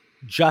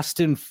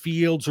Justin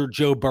Fields or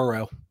Joe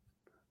Burrow?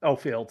 Oh,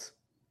 Fields.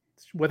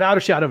 Without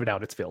a shadow of a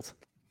doubt, it's Fields.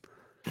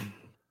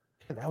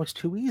 That was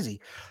too easy.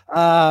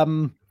 Where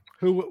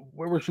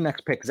was your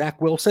next pick?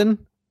 Zach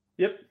Wilson?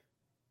 Yep.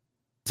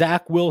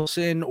 Zach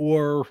Wilson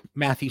or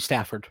Matthew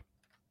Stafford?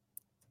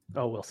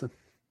 Oh, Wilson.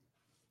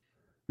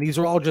 These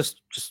are all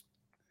just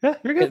yeah,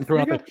 you're good.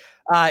 You're good.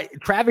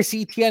 Travis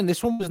Etienne.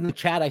 This one was in the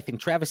chat, I think.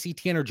 Travis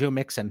Etienne or Joe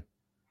Mixon?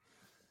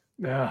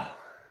 I'm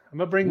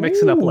gonna bring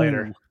Mixon up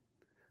later.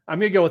 I'm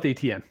gonna go with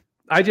Etienne.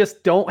 I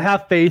just don't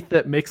have faith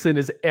that Mixon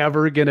is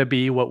ever gonna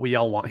be what we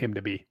all want him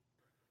to be,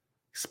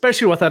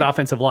 especially with that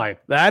offensive line.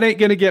 That ain't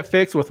gonna get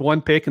fixed with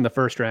one pick in the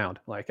first round.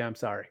 Like, I'm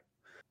sorry.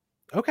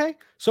 Okay,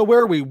 so where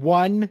are we?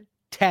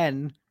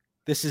 110.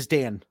 This is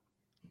Dan.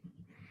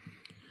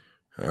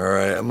 All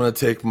right, I'm going to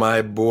take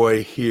my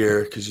boy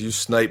here because you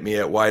sniped me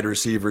at wide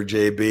receiver,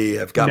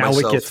 JB.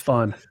 It gets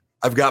fun.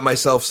 I've got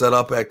myself set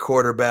up at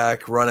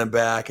quarterback, running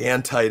back,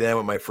 and tight end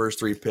with my first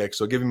 3 picks.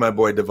 So give me my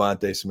boy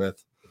Devontae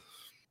Smith.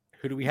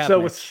 Who do we have?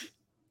 So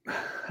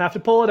have to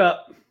pull it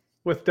up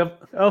with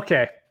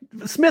okay.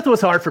 Smith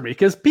was hard for me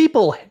because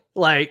people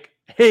like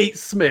hate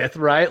Smith,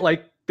 right?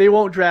 Like they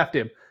won't draft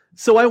him.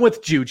 So I went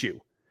with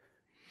Juju.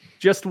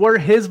 Just where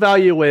his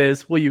value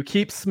is, will you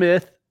keep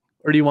Smith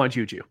or do you want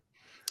Juju?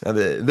 Now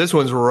this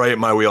one's right in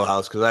my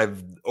wheelhouse because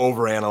I've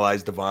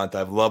overanalyzed Devonta.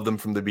 I've loved him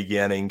from the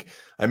beginning.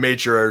 I made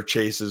sure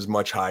Chase is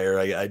much higher.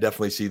 I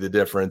definitely see the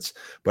difference,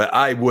 but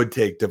I would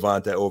take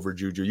Devonta over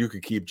Juju. You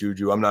could keep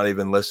Juju. I'm not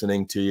even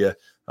listening to you.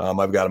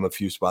 I've got him a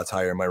few spots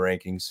higher in my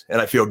rankings, and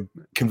I feel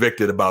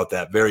convicted about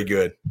that. Very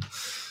good.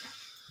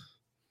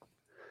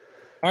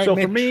 All right, so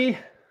Mitch, for me,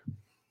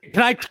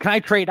 can I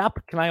trade up?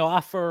 Can I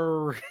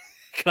offer?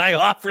 Can I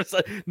offer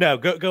some? No,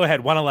 go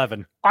ahead.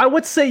 111. I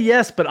would say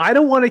yes, but I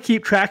don't want to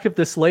keep track of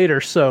this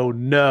later, so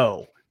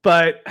no.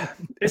 But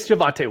it's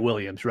Javonte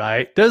Williams,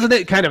 right? Doesn't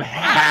it kind of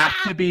have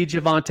to be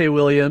Javonte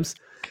Williams?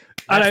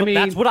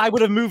 That's what I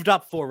would have moved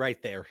up for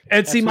right there.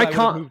 And see, my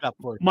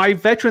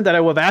veteran that I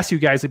would have asked you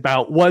guys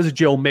about was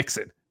Joe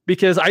Mixon,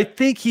 because I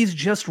think he's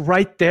just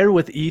right there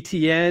with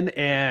ETN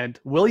and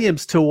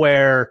Williams, to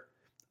where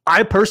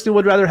I personally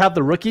would rather have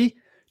the rookie,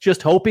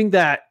 just hoping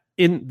that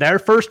in their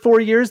first 4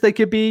 years, they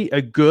could be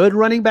a good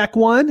running back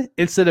one,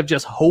 instead of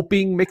just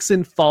hoping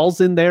Mixon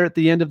falls in there at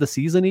the end of the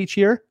season each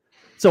year.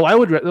 So I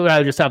would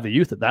rather just have the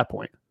youth at that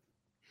point.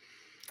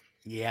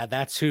 Yeah,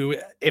 that's who.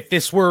 If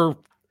this were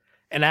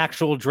an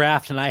actual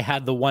draft and I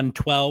had the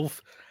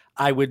 112,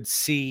 I would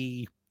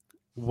see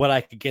what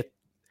I could get.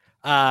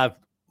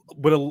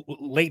 Would a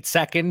late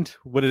second,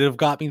 would it have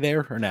got me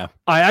there or no?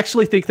 I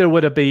actually think there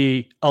would have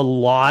been a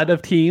lot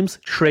of teams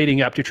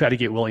trading up to try to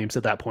get Williams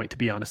at that point, to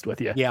be honest with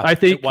you. Yeah, I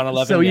think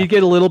 111, so. You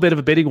get a little bit of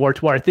a bidding war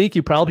to where I think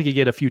you probably could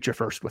get a future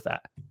first with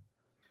that.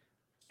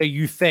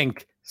 You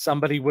think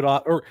somebody would,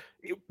 or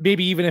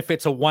maybe even if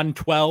it's a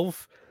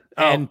 112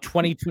 and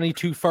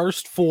 2022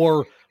 first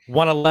for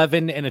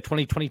 111 and a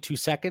 2022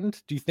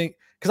 second, do you think?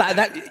 Because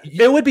that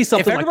it would be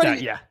something like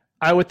that. Yeah,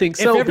 I would think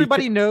so. If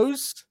everybody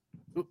knows.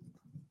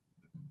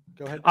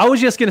 Go ahead. I was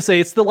just going to say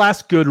it's the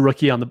last good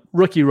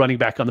rookie running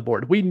back on the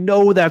board. We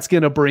know that's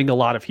going to bring a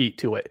lot of heat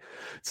to it.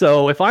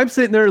 So if I'm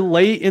sitting there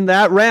late in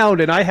that round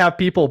and I have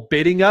people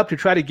bidding up to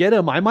try to get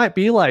him, I might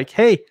be like,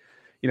 hey,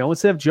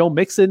 instead of Joe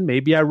Mixon,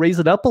 maybe I raise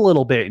it up a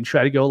little bit and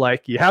try to go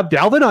like, you have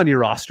Dalvin on your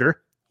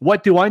roster.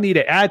 What do I need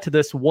to add to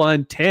this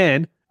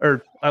 110?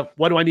 Or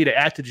what do I need to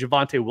add to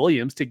Javonte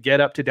Williams to get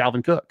up to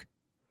Dalvin Cook?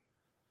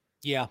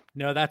 Yeah,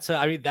 no,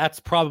 that's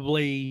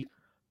probably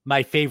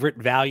my favorite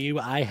value.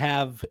 I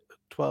have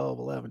 12,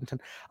 11,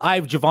 10. I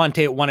have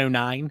Javonte at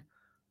 109.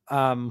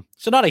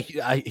 So not a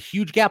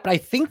huge gap, but I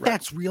think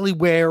that's really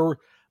where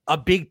a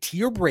big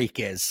tier break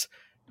is.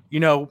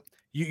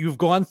 You've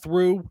gone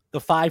through the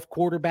 5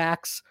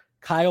 quarterbacks,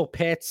 Kyle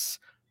Pitts,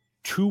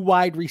 2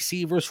 wide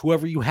receivers,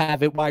 whoever you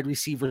have at wide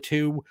receiver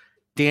 2.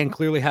 Dan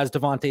clearly has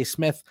Devontae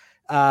Smith.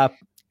 And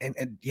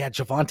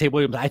Javonte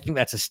Williams, I think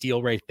that's a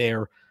steal right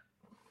there.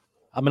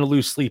 I'm going to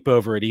lose sleep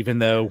over it, even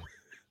though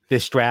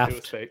this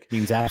draft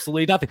means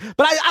absolutely nothing.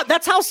 But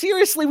that's how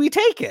seriously we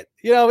take it.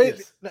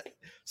 Yes.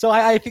 So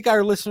I think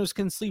our listeners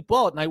can sleep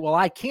well at night. Well,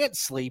 I can't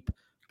sleep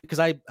because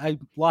I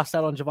lost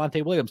out on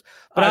Javonte Williams.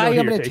 But I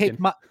am going to take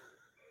my...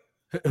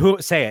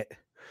 Who say it?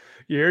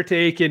 You're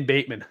taking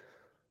Bateman.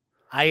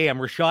 I am.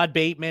 Rashad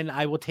Bateman.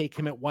 I will take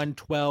him at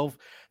 112.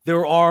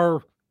 There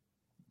are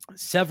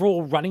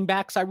several running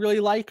backs I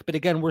really like, but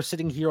again, we're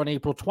sitting here on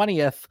April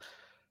 20th.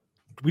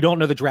 We don't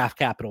know the draft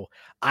capital.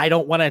 I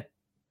don't want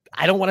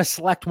to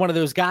select one of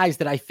those guys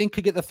that I think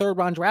could get the 3rd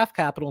round draft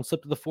capital and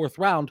slip to the 4th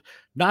round.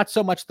 Not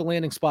so much the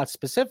landing spot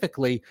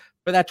specifically,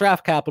 but that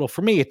draft capital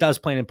for me, it does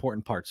play an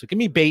important part. So give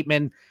me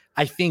Bateman.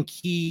 I think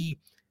he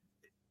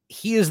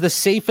is the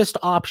safest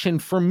option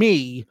for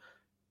me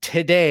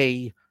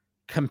today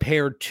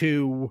compared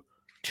to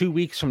 2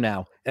 weeks from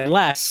now.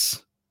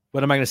 Unless,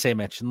 what am I going to say,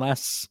 Mitch?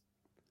 Unless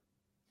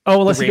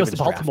he goes to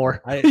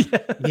Baltimore. He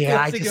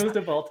goes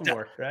to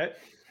Baltimore, right?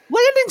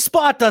 Landing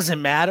spot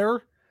doesn't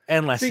matter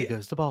unless he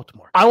goes to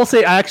Baltimore. I will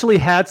say I actually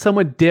had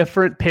someone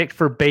different picked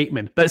for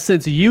Bateman, but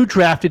since you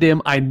drafted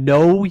him, I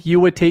know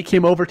you would take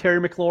him over Terry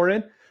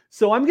McLaurin.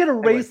 So I'm going to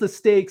raise the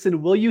stakes,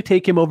 and will you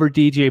take him over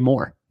DJ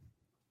Moore?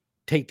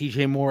 Take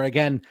DJ Moore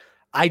again.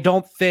 I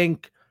don't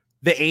think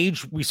the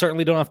age, we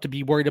certainly don't have to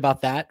be worried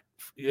about that.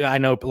 I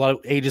know a lot of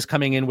age is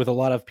coming in with a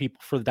lot of people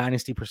for the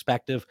dynasty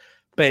perspective,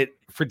 but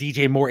for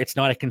DJ Moore, it's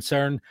not a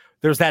concern.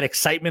 There's that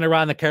excitement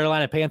around the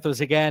Carolina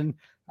Panthers again.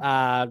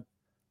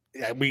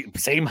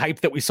 Same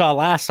hype that we saw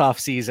last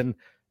offseason.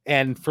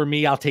 And for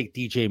me, I'll take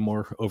DJ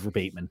Moore over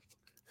Bateman.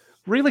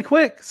 Really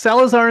quick,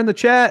 Salazar in the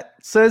chat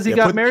says he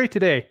got married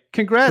today.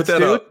 Congrats,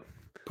 dude. Up.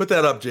 Put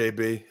that up,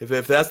 JB.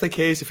 If that's the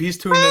case, if he's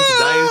tuning into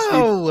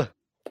Dynasty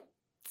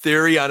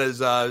Theory on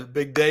his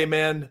big day,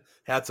 man,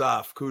 hats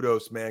off.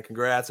 Kudos, man.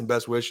 Congrats and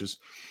best wishes.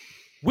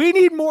 We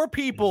need more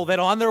people that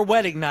on their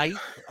wedding night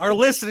are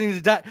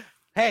listening to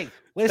Hey,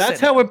 listen. That's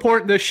how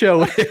important this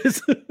show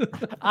is.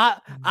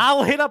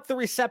 I'll hit up the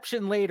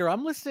reception later.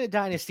 I'm listening to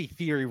Dynasty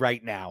Theory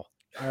right now.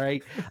 All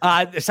right.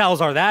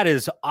 Salazar, that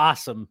is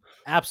awesome.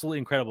 Absolutely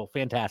incredible.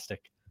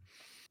 Fantastic.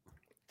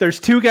 There's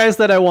 2 guys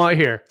that I want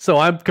here. So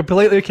I'm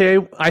completely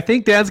okay. I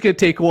think Dan's going to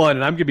take one,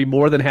 and I'm going to be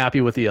more than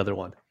happy with the other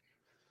one.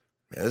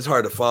 Yeah, it's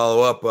hard to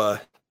follow up.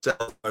 Right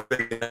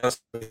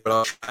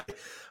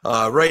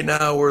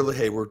now,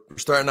 we're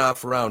starting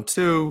off round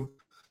 2.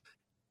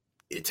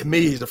 To me,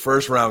 he's a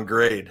 1st round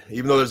grade.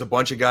 Even though there's a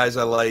bunch of guys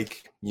I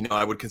like,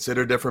 I would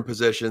consider different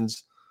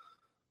positions.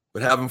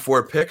 But having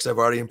 4 picks, I've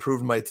already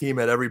improved my team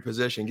at every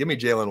position. Give me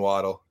Jalen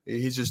Waddle.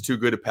 He's just too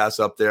good to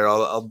pass up there.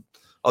 I'll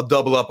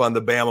double up on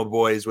the Bama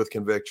boys with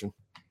conviction.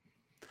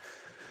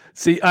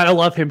 See, I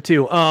love him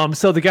too.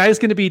 So the guy is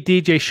going to be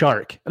DJ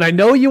Shark. And I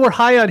know you were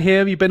high on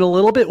him. You've been a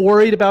little bit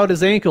worried about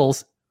his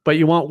ankles, but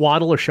you want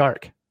Waddle or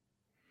Shark?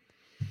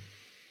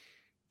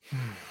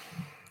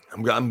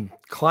 I'm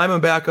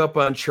climbing back up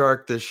on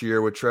Chark this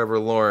year with Trevor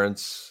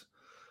Lawrence.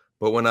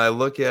 But when I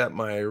look at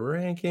my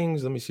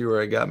rankings, let me see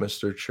where I got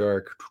Mr.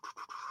 Chark.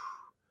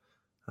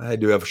 I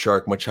do have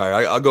Chark much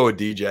higher. I'll go with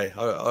DJ.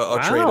 I'll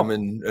trade him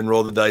and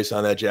roll the dice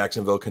on that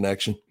Jacksonville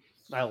connection.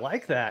 I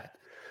like that.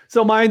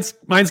 So mine's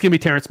going to be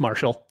Terrace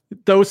Marshall.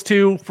 Those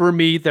two, for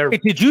me, they're...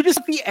 Wait, did you just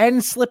at the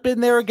end slip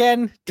in there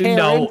again, Terrence?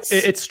 No,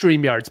 it's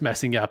StreamYard's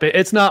messing up.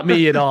 It's not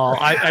me at all.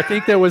 I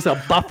think there was a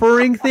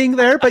buffering thing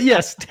there. But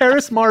yes,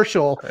 Terrace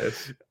Marshall.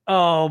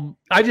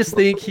 I just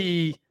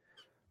think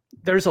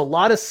there's a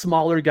lot of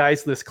smaller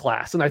guys in this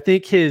class. And I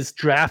think his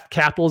draft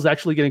capital is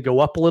actually going to go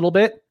up a little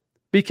bit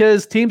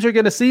because teams are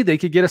going to see they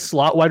could get a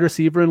slot wide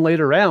receiver in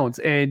later rounds.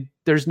 And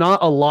there's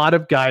not a lot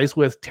of guys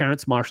with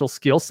Terrace Marshall's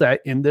skill set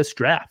in this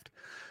draft.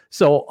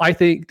 So I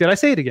think, did I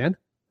say it again?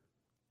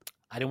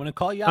 I didn't want to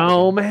call you out.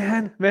 Oh,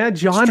 man,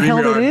 John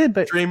held it in.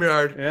 But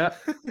StreamYard. Yeah,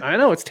 I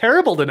know. It's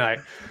terrible tonight.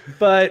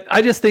 But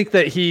I just think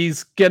that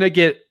he's going to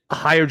get a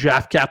higher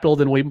draft capital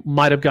than we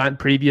might have gotten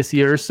previous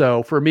years.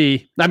 So for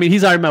me, I mean,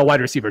 he's already my wide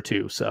receiver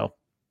too. So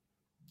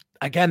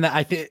again,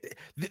 I think,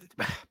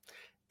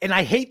 and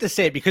I hate to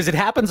say it because it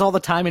happens all the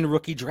time in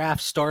rookie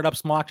drafts,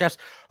 startups, mock drafts.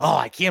 Oh,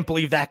 I can't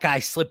believe that guy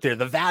slipped there.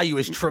 The value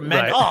is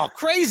tremendous. Right. Oh,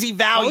 crazy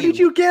value. How did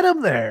you get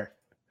him there?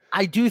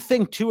 I do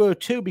think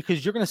 202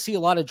 because you're going to see a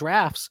lot of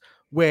drafts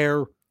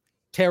where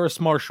Terrace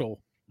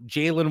Marshall,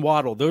 Jalen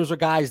Waddle, those are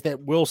guys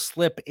that will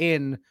slip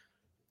in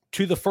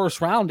to the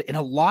first round in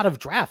a lot of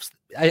drafts.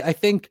 I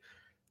think,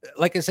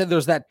 like I said,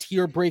 there's that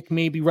tier break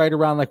maybe right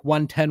around like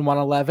 110,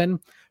 111,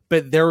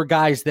 but there are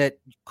guys that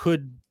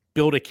could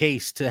build a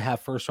case to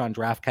have first round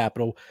draft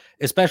capital,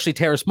 especially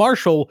Terrace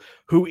Marshall,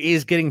 who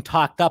is getting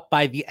talked up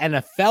by the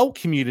NFL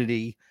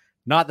community,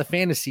 not the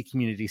fantasy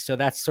community. So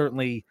that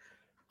certainly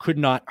could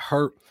not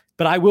hurt.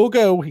 But I will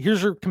go,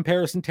 here's your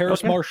comparison,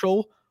 Terrace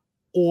Marshall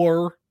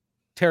or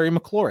Terry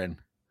McLaurin.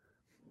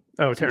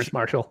 Oh, Terrace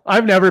Marshall.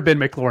 I've never been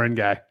McLaurin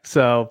guy.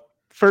 So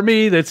for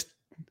me, and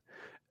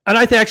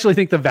I actually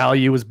think the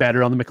value is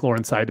better on the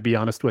McLaurin side, to be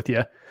honest with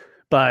you.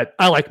 But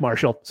I like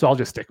Marshall, so I'll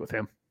just stick with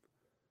him.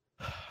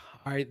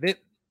 All right.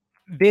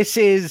 This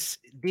is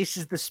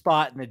the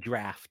spot in the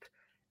draft.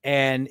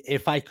 And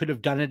if I could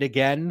have done it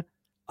again,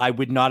 I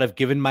would not have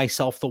given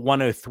myself the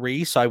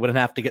 103, so I wouldn't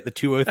have to get the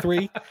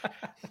 203.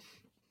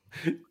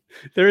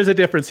 There is a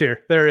difference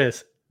here. There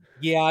is.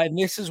 Yeah, and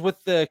this is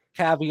with the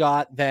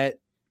caveat that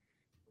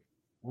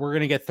we're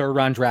going to get third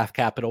round draft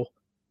capital.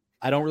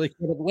 I don't really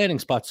care about the landing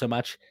spot so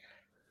much.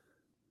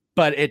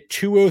 But at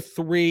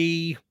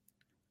 203,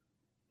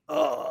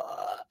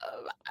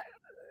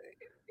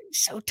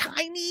 so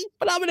tiny,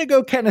 but I'm going to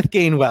go Kenneth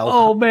Gainwell.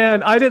 Oh,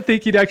 man, I didn't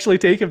think you'd actually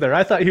take him there.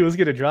 I thought he was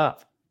going to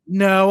drop.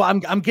 No, I'm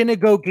going to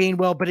go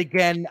Gainwell, but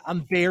again,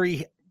 I'm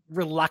very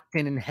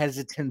reluctant and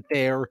hesitant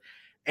there,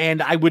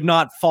 and I would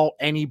not fault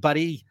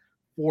anybody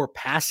for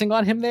passing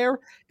on him there.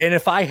 And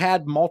if I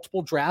had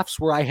multiple drafts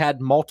where I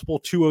had multiple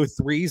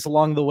 203s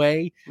along the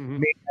way,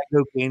 maybe I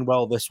go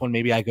Gainwell this one,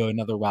 maybe I go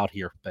another route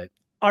here. But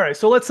all right,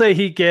 so let's say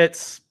he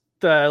gets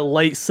the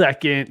late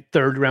second,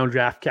 third round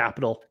draft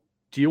capital.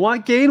 Do you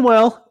want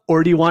Gainwell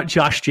or do you want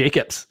Josh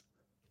Jacobs?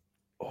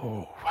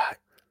 Oh,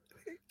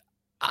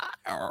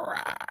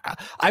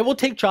 I will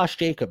take Josh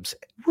Jacobs.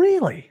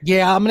 Really?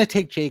 Yeah, I'm going to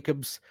take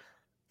Jacobs.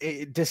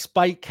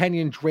 Despite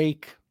Kenyon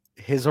Drake,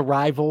 his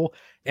arrival,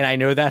 and I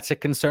know that's a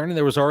concern, and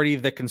there was already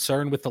the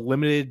concern with the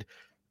limited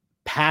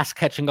pass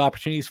catching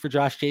opportunities for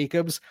Josh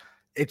Jacobs.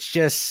 It's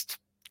just,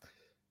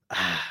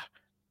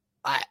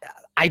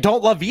 I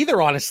don't love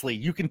either, honestly.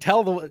 You can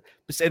tell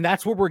and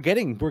that's what we're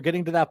getting. We're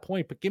getting to that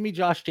point, but give me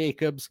Josh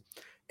Jacobs.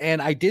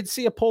 And I did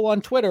see a poll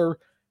on Twitter,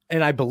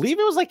 and I believe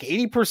it was like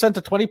 80%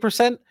 to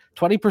 20%.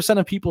 20%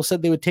 of people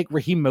said they would take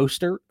Raheem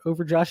Mostert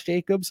over Josh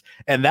Jacobs,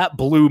 and that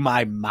blew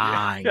my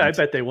mind. Yeah, I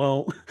bet they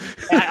won't.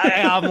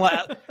 I'm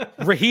like,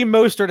 Raheem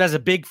Mostert has a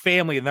big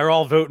family, and they're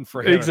all voting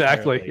for him.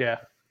 Exactly, apparently. yeah.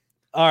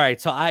 All right,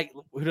 so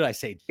who did I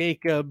say?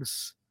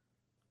 Jacobs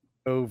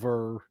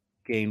over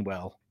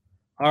Gainwell.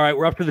 All right,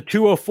 we're up to the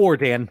 204,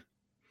 Dan.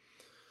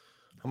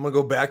 I'm going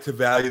to go back to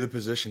value the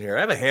position here.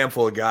 I have a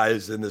handful of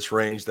guys in this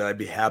range that I'd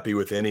be happy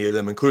with any of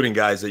them, including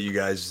guys that you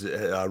guys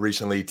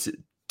recently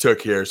took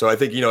here. So I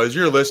think, as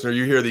you're a listener,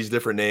 you hear these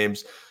different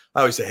names. I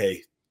always say,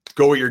 hey,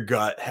 go with your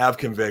gut, have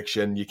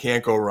conviction. You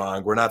can't go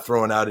wrong. We're not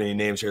throwing out any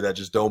names here that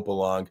just don't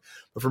belong.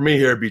 But for me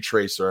here, it'd be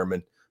Trey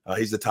Sermon.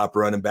 He's the top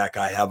running back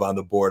I have on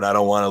the board. I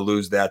don't want to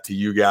lose that to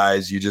you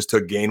guys. You just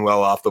took Gainwell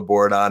off the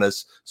board on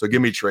us. So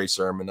give me Trey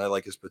Sermon. I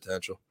like his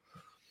potential.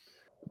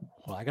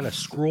 Well, I got to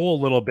scroll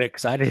a little bit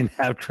because I didn't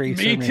have Trey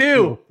Sermon. Me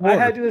too. I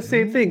had to do the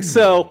same thing.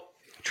 So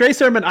Trey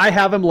Sermon, I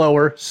have him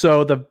lower.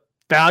 So the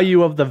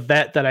value of the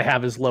vet that I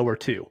have is lower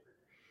too.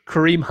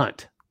 Kareem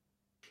Hunt.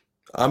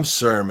 I'm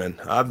Sermon.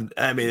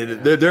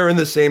 They're in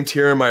the same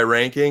tier in my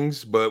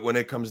rankings, but when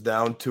it comes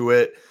down to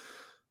it,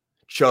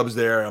 Chubb's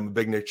there. I'm a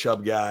big Nick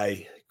Chubb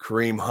guy.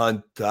 Kareem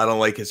Hunt, I don't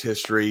like his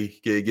history.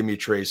 Give me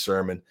Trey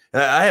Sermon.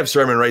 And I have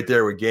Sermon right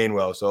there with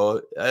Gainwell.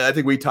 So I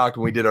think we talked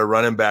when we did our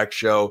running back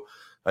show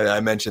I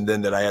mentioned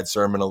then that I had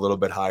Sermon a little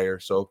bit higher.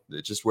 So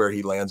it's just where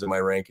he lands in my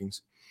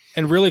rankings.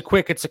 And really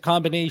quick, it's a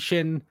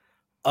combination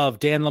of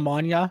Dan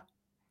Lamagna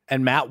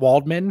and Matt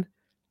Waldman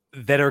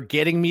that are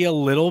getting me a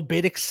little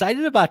bit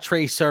excited about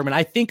Trey Sermon.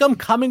 I think I'm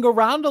coming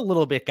around a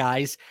little bit,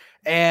 guys.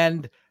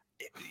 And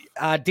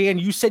Dan,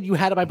 you said you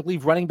had him, I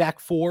believe, running back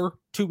 4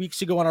 2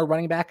 weeks ago on our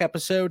running back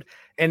episode.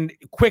 And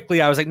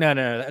quickly, I was like, no,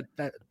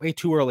 that way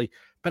too early.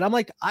 But I'm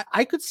like,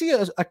 I could see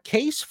a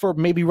case for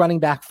maybe running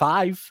back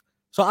 5.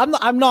 So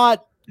I'm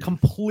not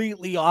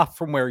completely off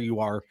from where you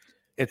are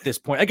at this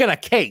point. Again, a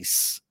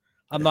case.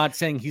 I'm not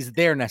saying he's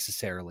there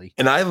necessarily.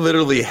 And I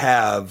literally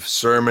have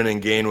Sermon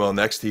and Gainwell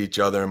next to each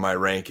other in my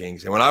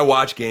rankings. And when I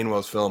watch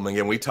Gainwell's film,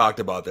 again, we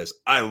talked about this,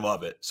 I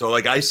love it. So,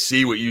 like, I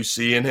see what you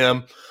see in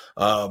him.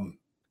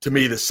 To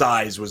me, the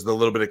size was the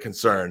little bit of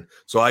concern.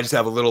 So I just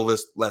have a little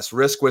less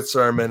risk with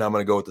Sermon. I'm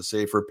going to go with the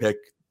safer pick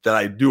that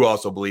I do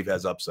also believe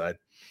has upside.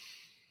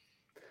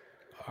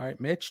 All right,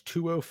 Mitch,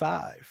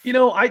 205. You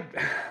know, I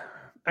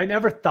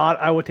never thought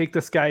I would take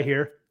this guy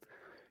here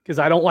because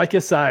I don't like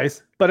his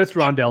size, but it's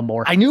Rondale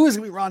Moore. I knew it was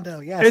going to be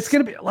Rondale, yes. It's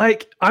going to be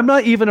like, I'm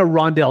not even a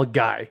Rondale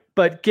guy,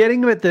 but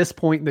getting him at this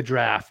point in the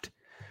draft,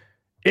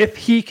 if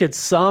he could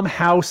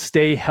somehow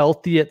stay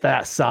healthy at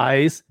that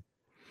size,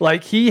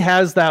 like he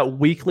has that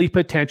weekly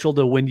potential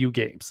to win you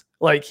games.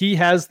 Like he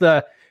has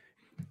the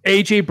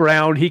AJ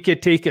Brown, he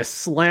could take a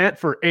slant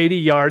for 80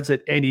 yards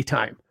at any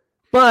time,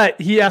 but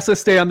he has to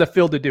stay on the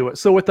field to do it.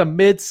 So with a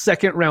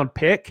mid-second round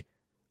pick,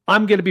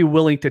 I'm going to be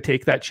willing to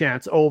take that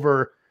chance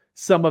over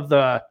some of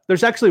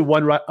there's actually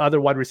one other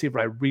wide receiver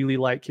I really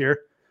like here,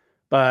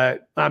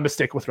 but I'm going to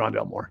stick with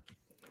Rondale Moore.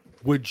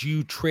 Would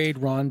you trade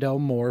Rondale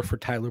Moore for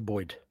Tyler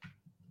Boyd?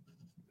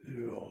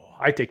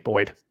 I take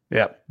Boyd.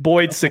 Yeah.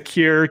 Boyd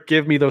secure.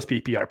 Give me those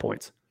PPR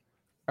points.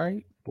 All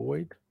right.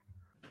 Boyd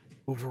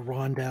over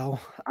Rondale.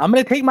 I'm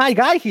going to take my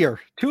guy here.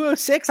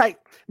 206. I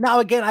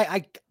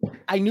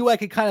knew I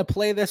could kind of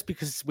play this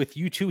because with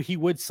you two, he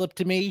would slip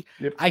to me.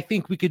 Yep. I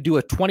think we could do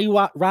a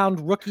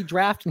 20-round rookie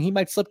draft and he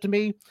might slip to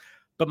me.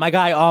 But my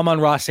guy,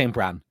 Amon-Ra St.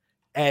 Brown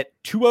at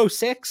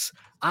 206,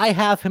 I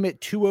have him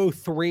at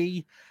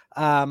 203.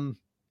 But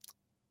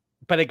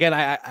again,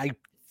 I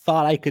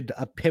thought I could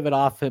pivot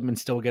off him and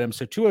still get him.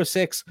 So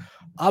 206,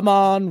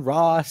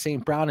 Amon-Ra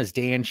St. Brown as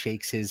Dan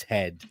shakes his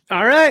head.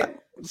 All right.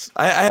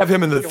 I have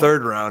him in the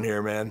 3rd round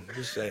here, man.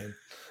 Just saying.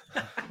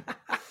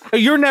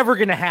 You're never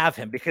going to have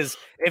him because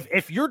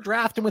if you're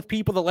drafting with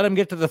people that let him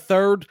get to the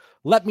 3rd,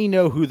 let me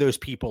know who those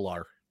people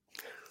are.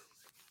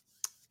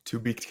 To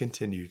be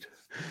continued.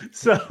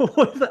 So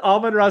with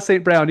Amon-Ra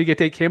St. Brown, you can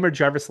take him or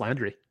Jarvis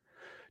Landry.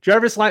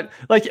 Jarvis Landry,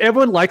 like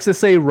everyone likes to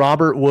say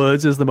Robert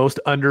Woods is the most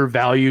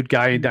undervalued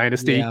guy in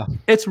Dynasty. Yeah.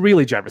 It's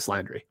really Jarvis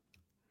Landry.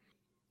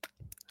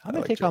 I'm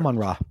going to take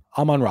Amon-Ra.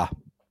 Amon-Ra.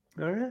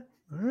 All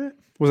right.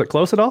 Was it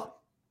close at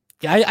all?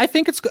 Yeah, I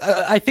think it's.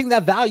 I think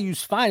that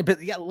value's fine,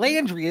 but yeah,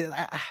 Landry.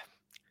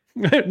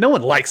 No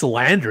one likes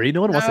Landry.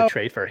 No one wants to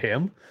trade for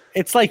him.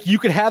 It's like you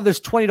could have this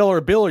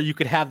 $20 bill, or you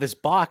could have this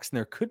box, and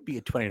there could be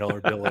a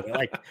 $20 bill.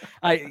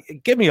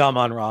 Like, give me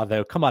Amon-Ra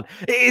though. Come on,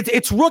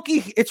 it's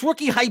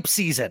rookie hype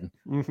season.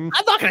 Mm-hmm.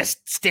 I'm not going to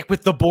stick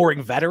with the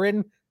boring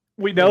veteran.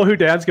 We know who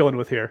Dad's going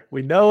with here.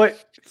 We know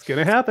it. It's going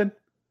to happen.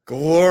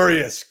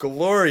 Glorious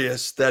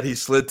that he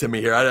slid to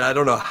me here. I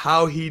don't know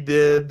how he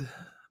did,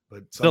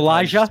 but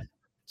Elijah.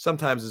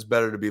 Sometimes it's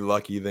better to be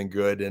lucky than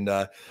good. And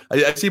I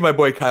see my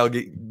boy Kyle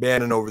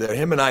Bannon over there.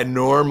 Him and I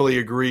normally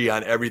agree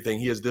on everything.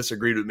 He has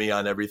disagreed with me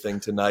on everything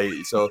tonight.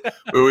 So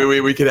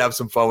we could have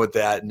some fun with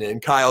that.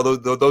 And Kyle,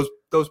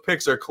 those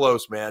picks are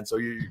close, man. So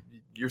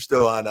you're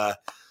still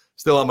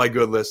on my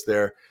good list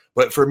there.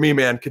 But for me,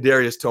 man,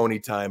 Kadarius Toney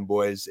time,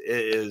 boys.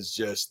 It is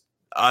just,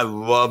 I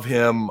love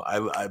him.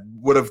 I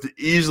would have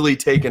easily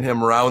taken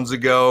him rounds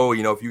ago.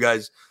 You know, if you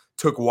guys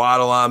took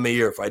Waddle on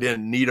me, or if I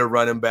didn't need a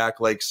running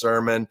back like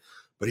Sermon.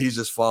 But he's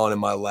just falling in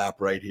my lap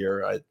right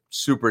here.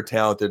 Super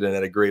talented and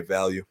at a great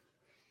value.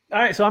 All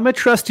right, so I'm going to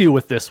trust you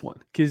with this one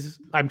because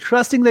I'm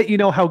trusting that you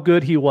know how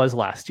good he was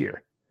last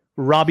year.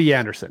 Robbie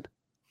Anderson.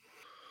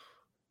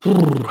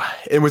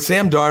 And with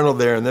Sam Darnold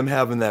there and them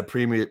having that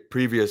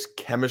previous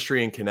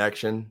chemistry and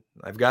connection,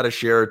 I've got a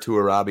share or two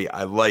of Robbie.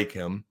 I like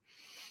him.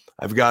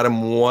 I've got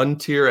him 1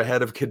 tier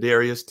ahead of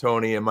Kadarius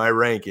Toney in my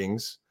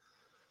rankings.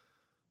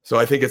 So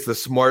I think it's the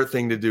smart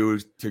thing to do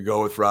to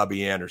go with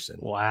Robbie Anderson.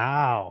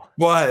 Wow.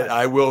 But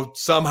I will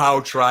somehow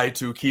try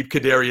to keep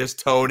Kadarius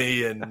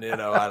Toney and,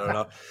 I don't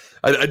know.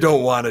 I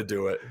don't want to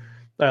do it.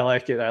 I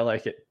like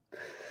it.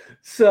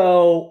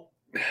 So,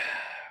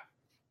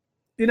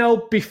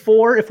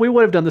 before, if we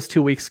would have done this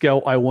 2 weeks ago,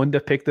 I wouldn't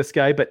have picked this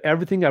guy, but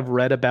everything I've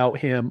read about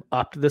him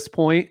up to this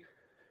point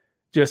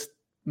just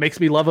makes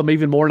me love him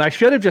even more. And I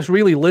should have just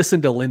really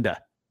listened to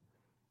Linda.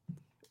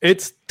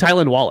 It's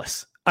Tylan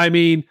Wallace. I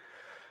mean,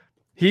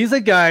 he's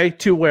a guy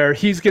to where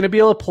he's going to be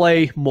able to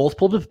play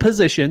multiple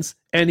positions,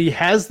 and he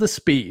has the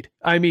speed.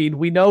 I mean,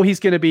 we know he's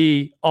going to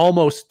be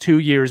almost 2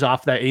 years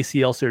off that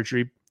ACL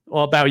surgery,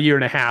 well, about a year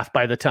and a half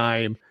by the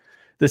time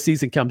the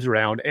season comes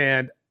around.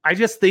 And I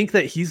just think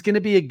that he's going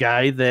to be a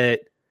guy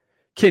that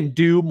can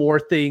do more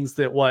things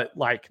than what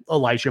like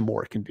Elijah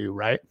Moore can do,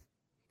 right?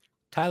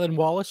 Tylan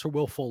Wallace or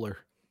Will Fuller?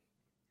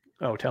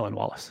 Oh, Tylan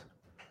Wallace.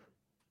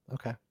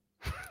 Okay.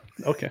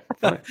 Okay.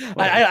 Fine.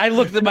 I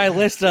looked at my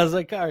list and I was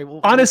like, all right.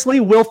 Well, honestly,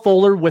 Will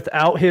Fuller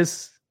without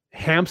his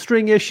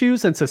hamstring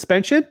issues and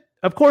suspension,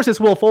 of course it's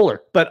Will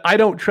Fuller, but I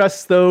don't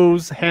trust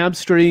those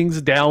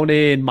hamstrings down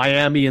in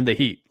Miami in the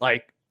heat.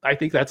 Like, I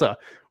think that's a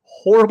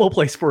horrible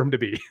place for him to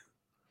be.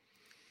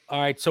 all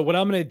right. So what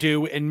I'm going to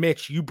do, and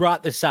Mitch, you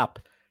brought this up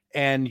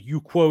and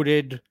you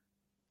quoted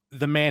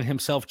the man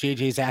himself,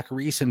 JJ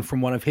Zachariason,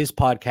 from one of his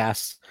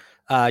podcasts.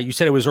 You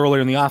said it was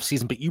earlier in the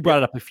offseason, but you brought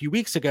it up a few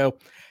weeks ago.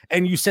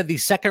 And you said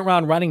these second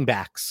round running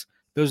backs,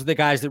 those are the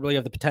guys that really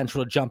have the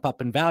potential to jump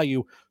up in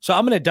value. So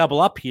I'm going to double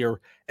up here.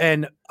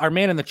 And our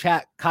man in the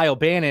chat, Kyle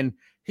Bannon,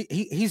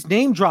 he's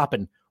name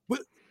dropping.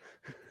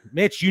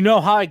 Mitch, you know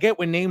how I get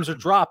when names are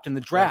dropped in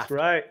the draft. That's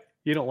right.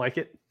 You don't like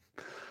it?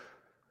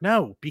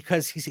 No,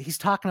 because he's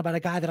talking about a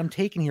guy that I'm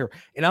taking here.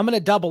 And I'm going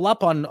to double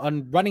up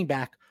on running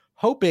back,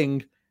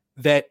 hoping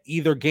that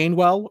either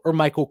Gainwell or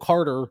Michael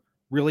Carter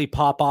really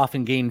pop off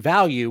and gain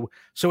value.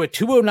 So at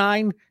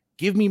 209,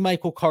 give me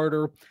Michael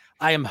Carter.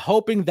 I am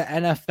hoping the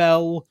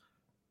NFL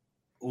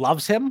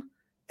loves him.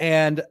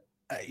 And,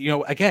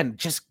 again,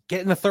 just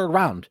get in the third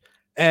round.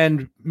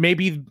 And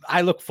maybe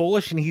I look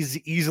foolish and he's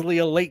easily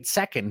a late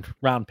second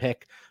round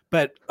pick,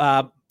 but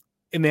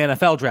in the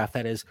NFL draft,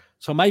 that is.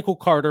 So Michael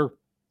Carter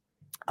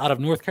out of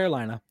North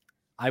Carolina,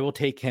 I will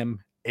take him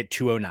at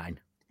 209.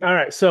 All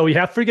right. So you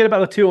have to forget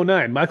about the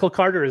 209. Michael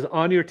Carter is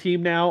on your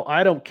team now.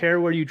 I don't care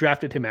where you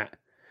drafted him at.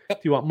 Do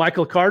you want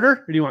Michael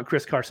Carter or do you want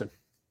Chris Carson?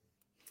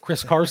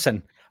 Chris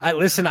Carson.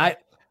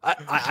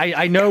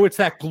 I know it's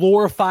that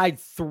glorified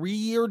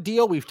 3-year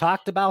deal. We've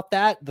talked about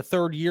that. The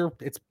third year,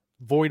 it's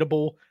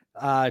voidable.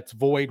 It's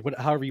void,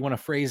 however you want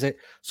to phrase it.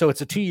 So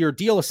it's a 2-year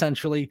deal,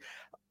 essentially.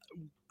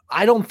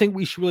 I don't think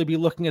we should really be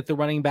looking at the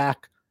running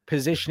back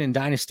position in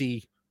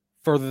Dynasty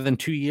further than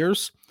 2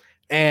 years.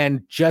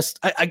 And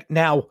just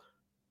now,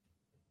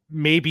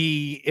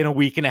 maybe in a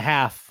week and a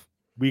half,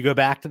 we go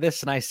back to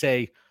this and I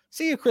say,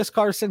 see you, Chris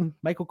Carson,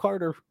 Michael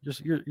Carter,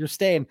 you're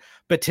staying.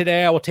 But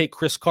today I will take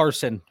Chris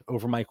Carson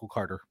over Michael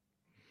Carter.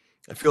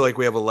 I feel like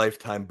we have a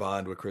lifetime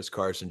bond with Chris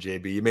Carson,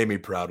 JB. You made me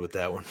proud with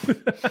that one.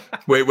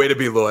 way to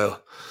be loyal.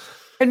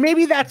 And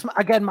maybe that's,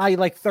 again, my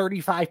like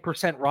 35%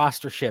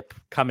 rostership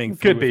coming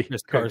from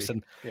Chris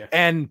Carson. Yeah.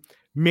 And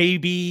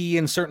maybe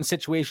in certain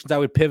situations I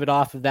would pivot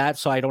off of that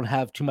so I don't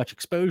have too much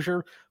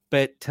exposure.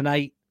 But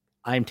tonight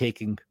I'm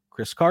taking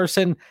Chris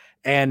Carson.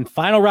 And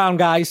final round,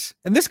 guys.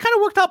 And this kind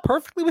of worked out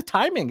perfectly with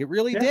timing. It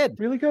really did.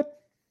 Really good.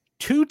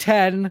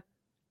 210.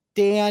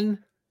 Dan,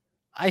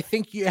 I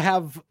think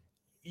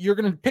you're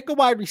going to pick a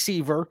wide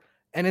receiver,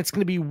 and it's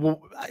going to be,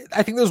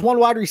 I think there's one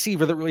wide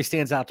receiver that really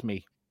stands out to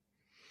me.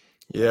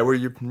 Yeah,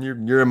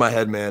 you're in my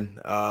head, man.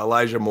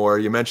 Elijah Moore,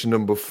 you mentioned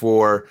him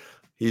before.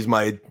 He's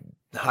my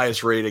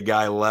highest rated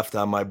guy left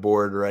on my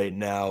board right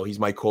now. He's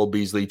my Cole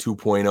Beasley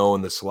 2.0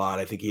 in the slot.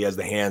 I think he has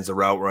the hands, the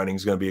route running.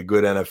 He's going to be a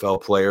good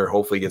NFL player.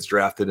 Hopefully gets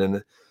drafted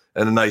in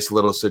a nice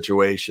little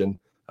situation.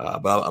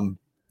 But I'm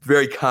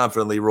very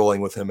confidently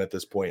rolling with him at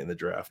this point in the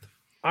draft.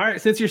 All right.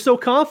 Since you're so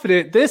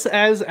confident, this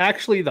is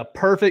actually the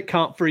perfect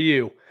comp for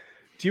you.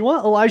 Do you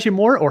want Elijah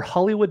Moore or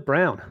Hollywood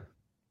Brown?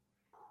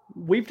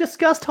 We've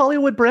discussed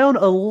Hollywood Brown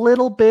a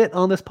little bit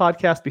on this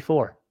podcast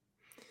before.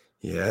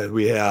 Yeah,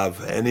 we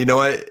have. And you know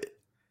what?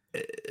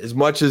 As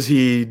much as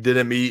he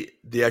didn't meet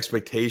the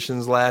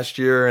expectations last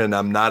year, and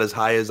I'm not as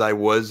high as I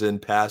was in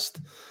past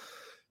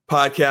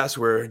podcasts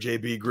where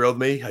JB grilled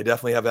me, I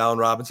definitely have Allen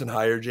Robinson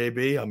higher,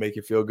 JB. I'll make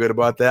you feel good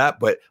about that.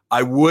 But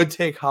I would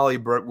take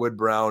Hollywood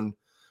Brown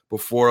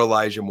before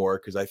Elijah Moore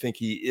because I think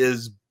he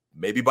is,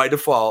 maybe by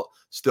default,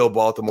 still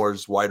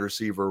Baltimore's wide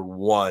receiver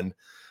 1.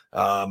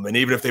 And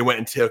even if they went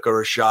and took a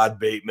Rashad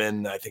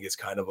Bateman, I think it's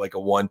kind of like a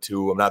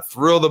 1-2. I'm not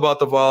thrilled about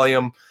the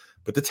volume,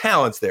 but the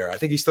talent's there. I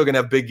think he's still going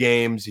to have big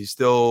games. He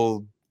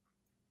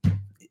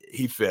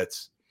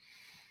fits.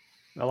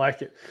 I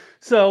like it.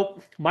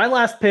 So my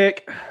last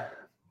pick,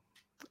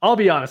 I'll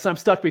be honest, I'm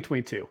stuck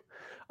between two.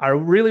 I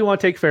really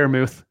want to take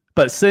Fairmouth,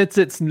 but since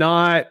it's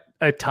not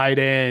a tight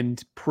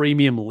end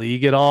premium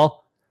league at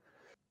all,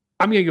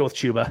 I'm going to go with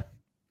Chuba.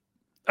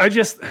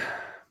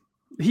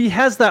 He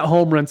has that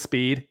home run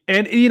speed.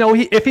 And,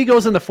 if he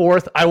goes in the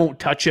 4th, I won't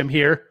touch him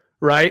here,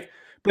 right?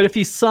 But if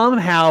he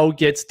somehow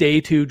gets day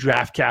 2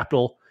 draft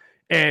capital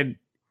and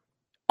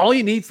all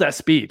he needs is that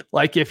speed,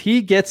 like if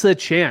he gets a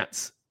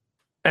chance,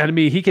 and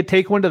he could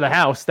take one to the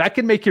house, that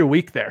can make your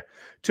week there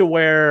to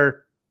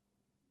where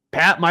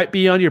Pat might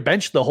be on your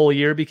bench the whole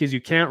year because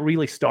you can't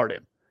really start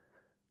him.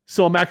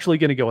 So I'm actually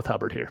going to go with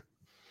Hubbard here.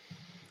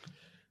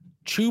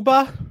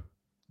 Chuba.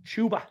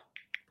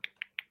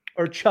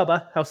 Or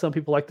Chubba, how some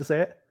people like to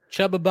say it.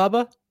 Chubba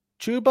Bubba.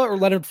 Chuba or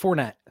Leonard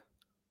Fournette?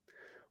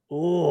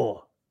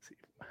 Oh,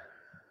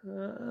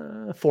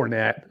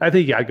 Fournette. I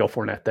think I'd go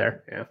Fournette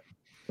there.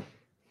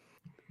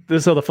 Yeah.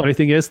 So the funny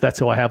thing is, that's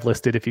who I have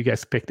listed if you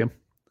guys picked him.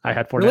 I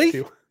had Fournette really?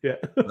 Too. Yeah.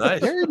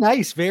 Nice. Very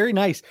nice. Very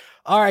nice.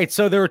 All right.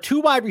 So there are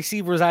 2 wide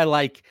receivers I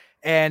like,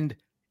 and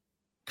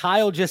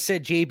Kyle just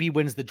said JB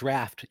wins the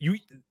draft.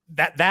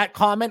 That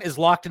comment is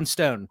locked in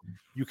stone.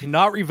 You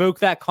cannot revoke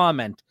that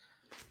comment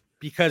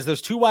because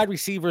there's 2 wide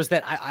receivers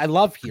that I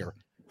love here,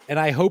 and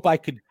I hope I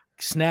could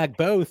snag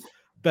both.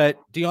 But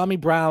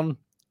Dyami Brown,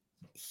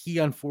 he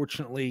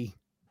unfortunately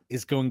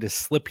is going to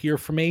slip here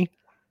for me.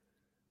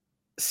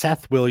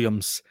 Seth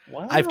Williams.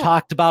 Wow. I've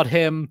talked about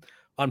him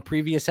on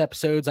previous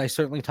episodes. I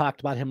certainly talked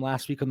about him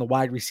last week on the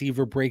wide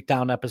receiver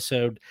breakdown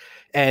episode.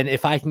 And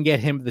if I can get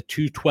him the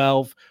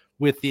 212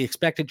 with the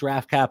expected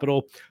draft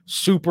capital,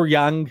 super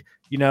young,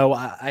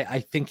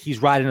 I think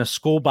he's riding a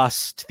school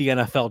bus to the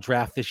NFL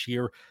draft this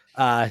year.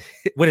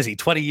 What is he,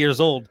 20 years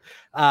old?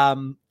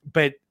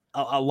 But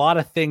a lot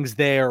of things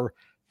there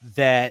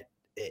that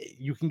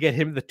you can get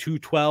him the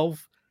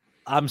 212.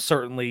 I'm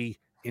certainly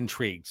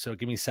intrigued. So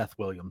give me Seth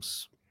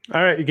Williams.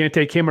 All right, you're going to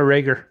take him or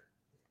Rager.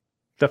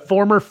 The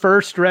former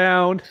first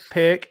round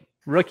pick,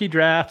 rookie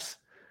drafts,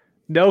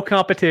 no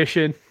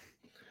competition.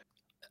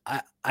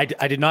 I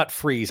did not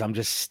freeze. I'm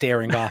just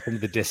staring off into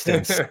the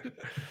distance.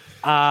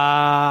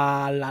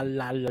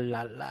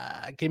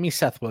 Give me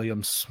Seth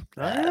Williams.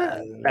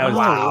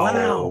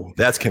 Wow.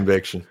 That's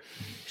conviction.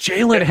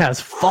 Jalen has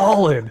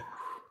fallen.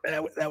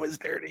 That was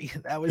dirty.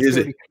 That was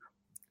dirty.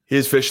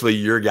 He's officially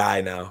your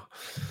guy now.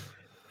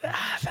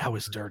 That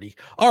was dirty.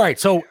 All right.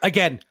 So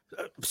again,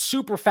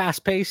 super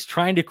fast paced,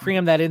 trying to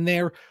cram that in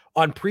there.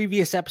 On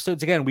previous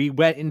episodes, again, we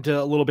went into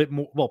a little bit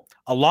more,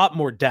 a lot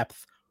more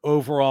depth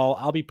overall.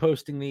 I'll be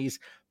posting these,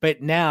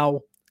 but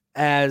now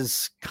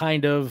as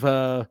kind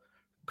of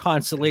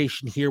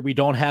consolation here, we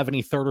don't have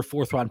any 3rd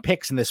or 4th round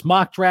picks in this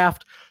mock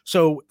draft.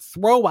 So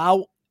throw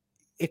out,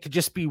 it could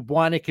just be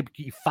 1, it could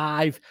be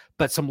 5,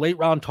 but some late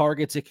round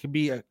targets. It could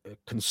be a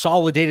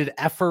consolidated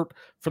effort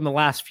from the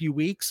last few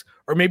weeks,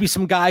 or maybe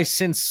some guys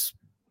since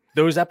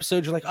those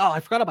episodes you're like, oh, I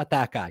forgot about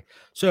that guy.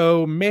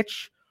 So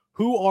Mitch,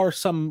 who are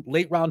some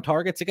late round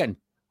targets? Again,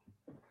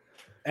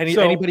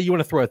 anybody you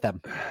want to throw at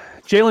them?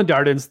 Jalen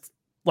Darden's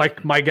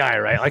like my guy,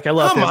 right? Like I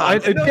love him.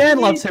 Dan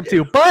loves him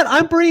too, but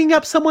I'm bringing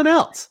up someone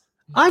else.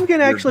 I'm going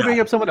to actually bring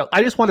up someone else.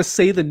 I just want to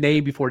say the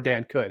name before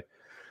Dan could,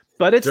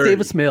 but it's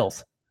Davis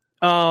Mills.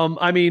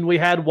 We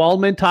had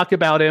Waldman talk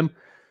about him.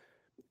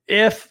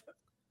 If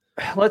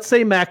let's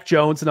say Mac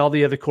Jones and all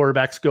the other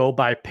quarterbacks go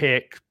by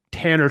pick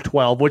 10 or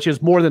 12, which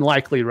is more than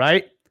likely,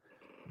 right?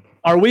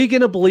 Are we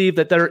going to believe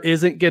that there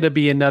isn't going to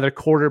be another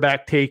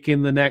quarterback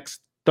taking the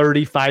next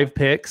 35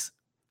 picks?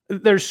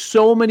 There's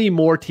so many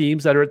more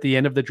teams that are at the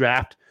end of the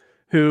draft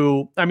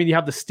who, you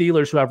have the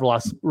Steelers who have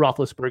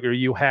Roethlisberger.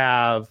 You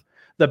have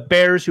the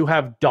Bears who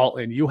have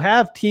Dalton. You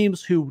have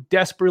teams who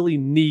desperately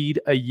need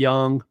a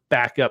young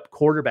backup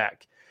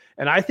quarterback.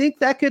 And I think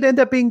that could end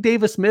up being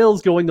Davis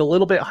Mills going a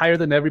little bit higher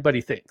than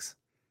everybody thinks.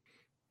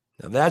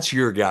 Now that's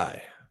your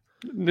guy.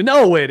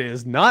 No, it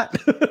is not.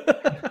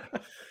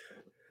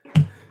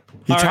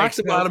 He talks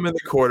about him in the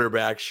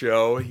quarterback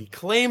show. He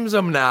claims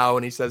him now,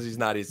 and he says he's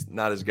not his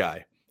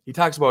guy. He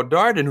talks about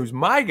Darden, who's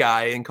my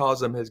guy, and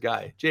calls him his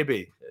guy.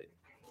 JB.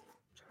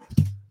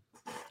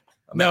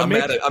 I'm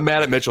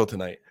mad at Mitchell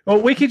tonight. Well,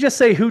 we could just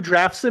say who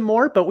drafts him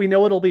more, but we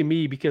know it'll be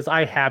me because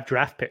I have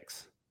draft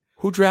picks.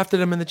 Who drafted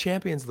him in the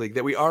Champions League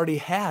that we already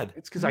had?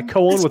 It's because I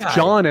co-own with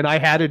John, and I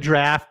had to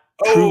draft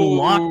True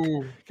Lock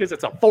because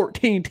it's a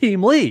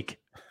 14-team league.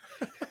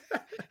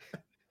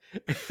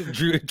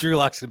 Drew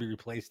Lock's gonna be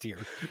replaced here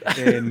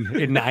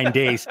in 9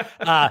 days.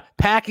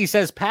 Packy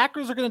says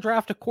Packers are gonna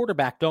draft a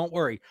quarterback. Don't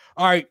worry.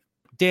 All right,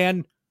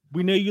 Dan,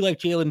 we know you like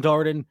Jalen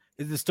Darden.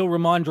 Is it still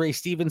Ramondre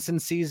Stevenson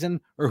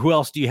season, or who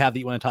else do you have that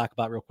you want to talk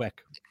about real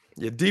quick?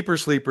 Yeah, deeper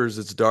sleepers.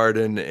 It's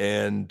Darden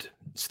and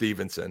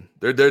Stevenson.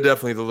 They're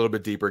definitely the little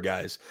bit deeper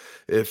guys.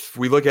 If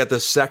we look at the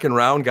second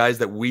round guys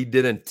that we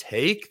didn't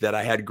take that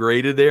I had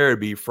graded there,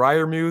 it'd be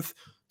Freiermuth.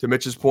 To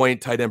Mitch's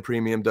point, tight end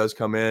premium does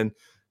come in.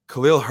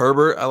 Khalil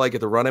Herbert, I like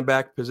at the running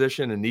back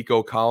position, and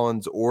Nico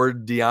Collins or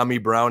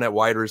Dyami Brown at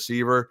wide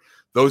receiver.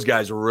 Those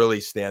guys really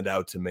stand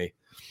out to me.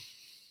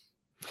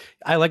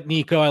 I like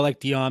Nico. I like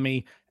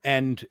Dyami.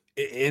 And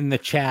in the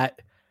chat,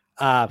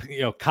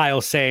 Kyle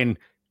saying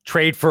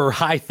trade for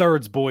high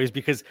thirds, boys,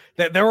 because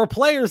there are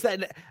players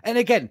that, and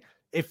again,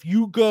 if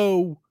you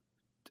go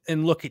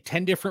and look at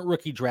 10 different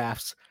rookie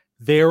drafts,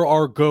 there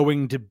are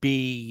going to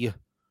be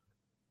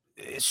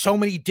so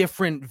many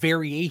different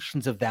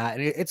variations of that.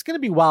 And it's going to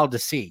be wild to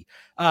see.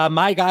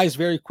 My guys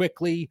very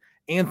quickly,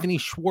 Anthony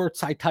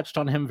Schwartz, I touched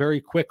on him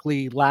very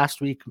quickly last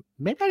week.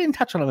 Maybe I didn't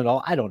touch on him at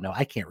all. I don't know.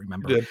 I can't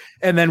remember. Yeah.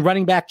 And then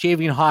running back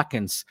Javian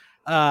Hawkins,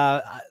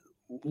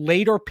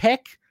 later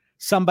pick,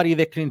 somebody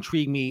that can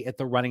intrigue me at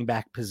the running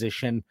back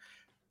position.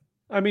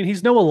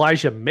 He's no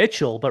Elijah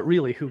Mitchell, but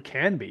really who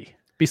can be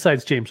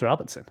besides James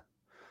Robinson?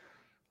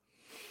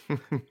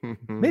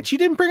 Mitch, you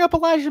didn't bring up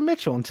Elijah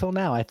Mitchell until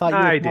now. I thought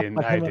I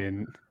didn't.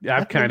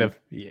 I'm kind of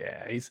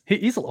he's a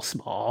little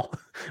small.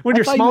 When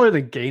you're smaller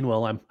than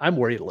Gainwell, I'm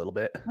worried a little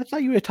bit. I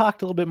thought you had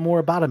talked a little bit more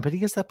about him, but he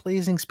has that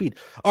blazing speed.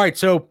 All right,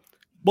 so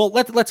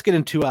let's get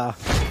into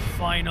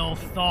final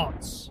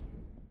thoughts.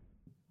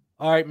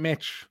 All right,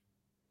 Mitch.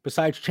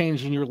 Besides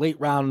changing your late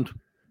round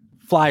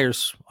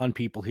flyers on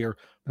people here,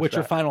 What's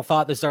your final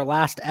thought? This is our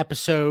last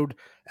episode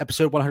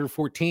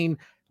 114,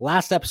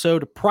 last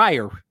episode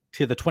prior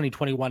to the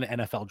 2021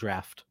 NFL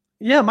draft.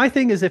 Yeah, my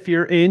thing is if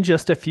you're in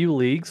just a few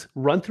leagues,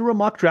 run through a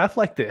mock draft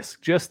like this.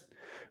 Just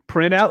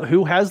print out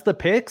who has the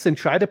picks and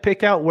try to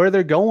pick out where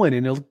they're going.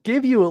 And it'll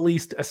give you at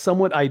least a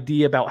somewhat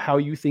idea about how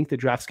you think the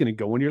draft's going to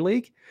go in your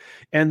league.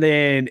 And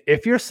then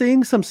if you're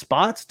seeing some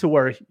spots to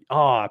where,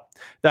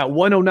 that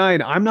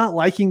 109, I'm not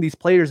liking these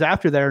players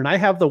after there, and I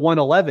have the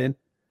 111,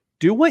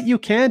 do what you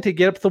can to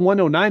get up to the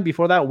 109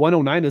 before that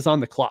 109 is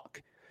on the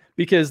clock.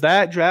 Because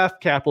that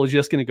draft capital is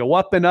just going to go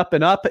up and up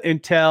and up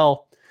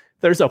until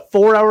there's a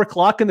 4-hour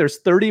clock and there's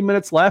 30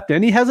 minutes left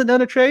and he hasn't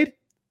done a trade.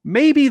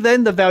 Maybe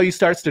then the value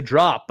starts to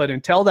drop, but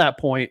until that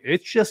point,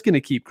 it's just going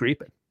to keep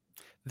creeping.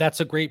 That's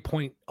a great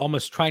point.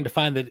 Almost trying to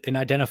find and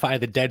identify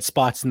the dead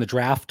spots in the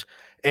draft.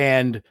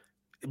 And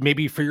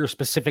maybe for your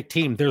specific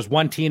team, there's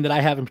one team that I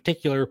have in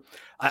particular,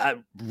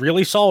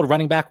 really solid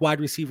running back,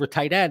 wide receiver,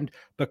 tight end,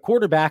 but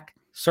quarterback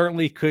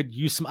certainly could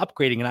use some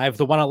upgrading. And I have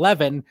the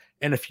 111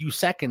 in a few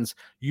seconds.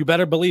 You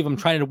better believe I'm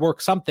trying to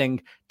work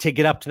something to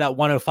get up to that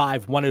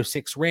 105,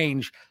 106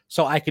 range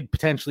so I could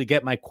potentially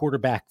get my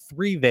quarterback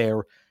 3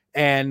 there.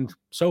 And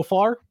so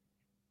far,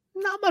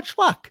 not much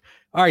luck.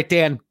 All right,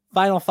 Dan,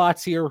 final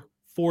thoughts here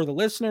for the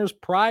listeners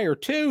prior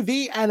to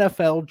the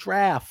NFL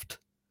draft.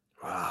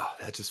 Wow,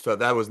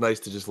 that was nice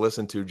to just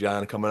listen to,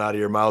 John, coming out of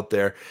your mouth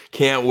there.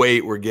 Can't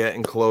wait. We're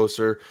getting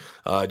closer.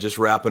 Just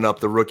wrapping up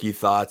the rookie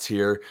thoughts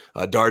here.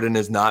 Darden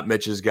is not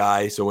Mitch's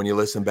guy. So when you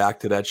listen back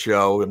to that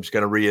show, I'm just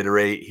going to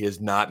reiterate, he is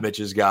not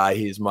Mitch's guy.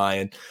 He is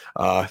mine.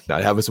 Not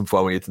having some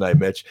fun with you tonight,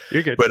 Mitch.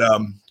 You're good. But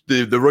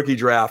the rookie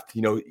draft,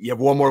 you have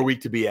one more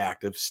week to be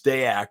active.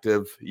 Stay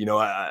active.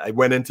 I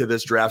went into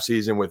this draft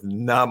season with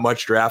not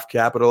much draft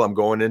capital. I'm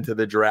going into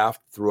the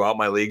draft throughout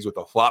my leagues with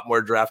a lot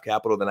more draft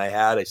capital than I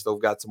had. I still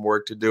got some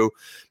work to do.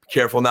 Be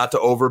careful not to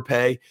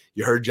overpay.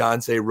 You heard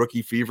John say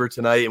rookie fever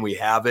tonight, and we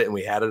have it, and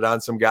we had it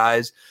on some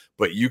guys.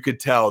 But you could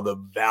tell the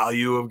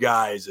value of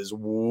guys is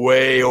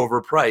way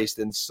overpriced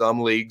in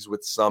some leagues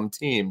with some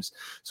teams.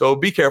 So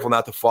be careful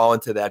not to fall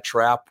into that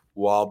trap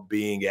while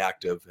being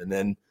active. And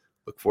then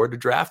look forward to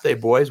draft day,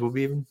 boys. We'll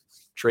be even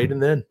trading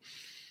then.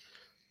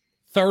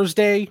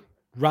 Thursday,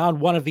 round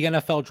 1 of the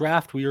NFL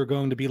draft. We are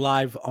going to be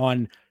live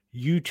on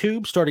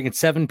YouTube starting at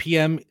 7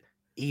 p.m.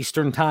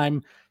 Eastern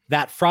time.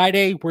 That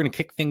Friday, we're going to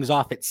kick things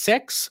off at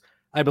 6.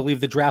 I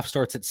believe the draft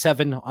starts at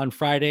 7 on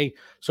Friday.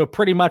 So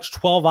pretty much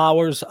 12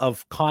 hours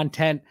of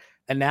content,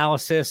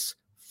 analysis,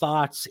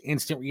 thoughts,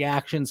 instant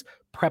reactions,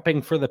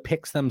 prepping for the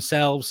picks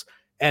themselves.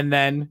 And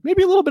then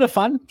maybe a little bit of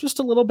fun, just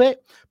a little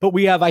bit. But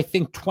we have, I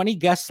think, 20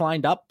 guests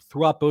lined up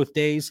throughout both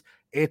days.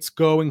 It's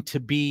going to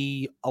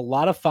be a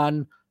lot of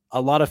fun, a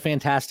lot of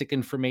fantastic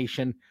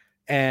information.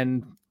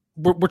 And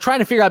we're trying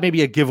to figure out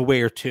maybe a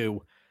giveaway or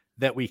two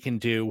that we can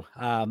do.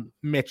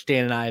 Mitch,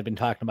 Dan, and I have been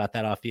talking about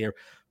that off the air.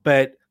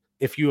 But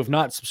if you have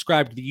not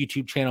subscribed to the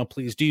YouTube channel,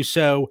 please do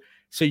so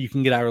you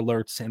can get our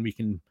alerts and we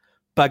can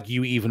bug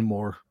you even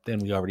more than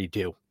we already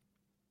do.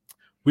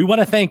 We want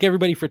to thank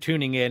everybody for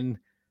tuning in.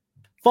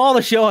 Follow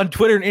the show on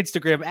Twitter and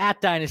Instagram at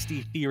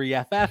Dynasty Theory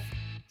FF.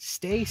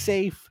 Stay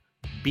safe,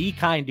 be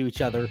kind to each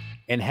other,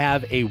 and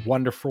have a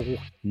wonderful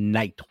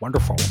night.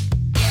 Wonderful.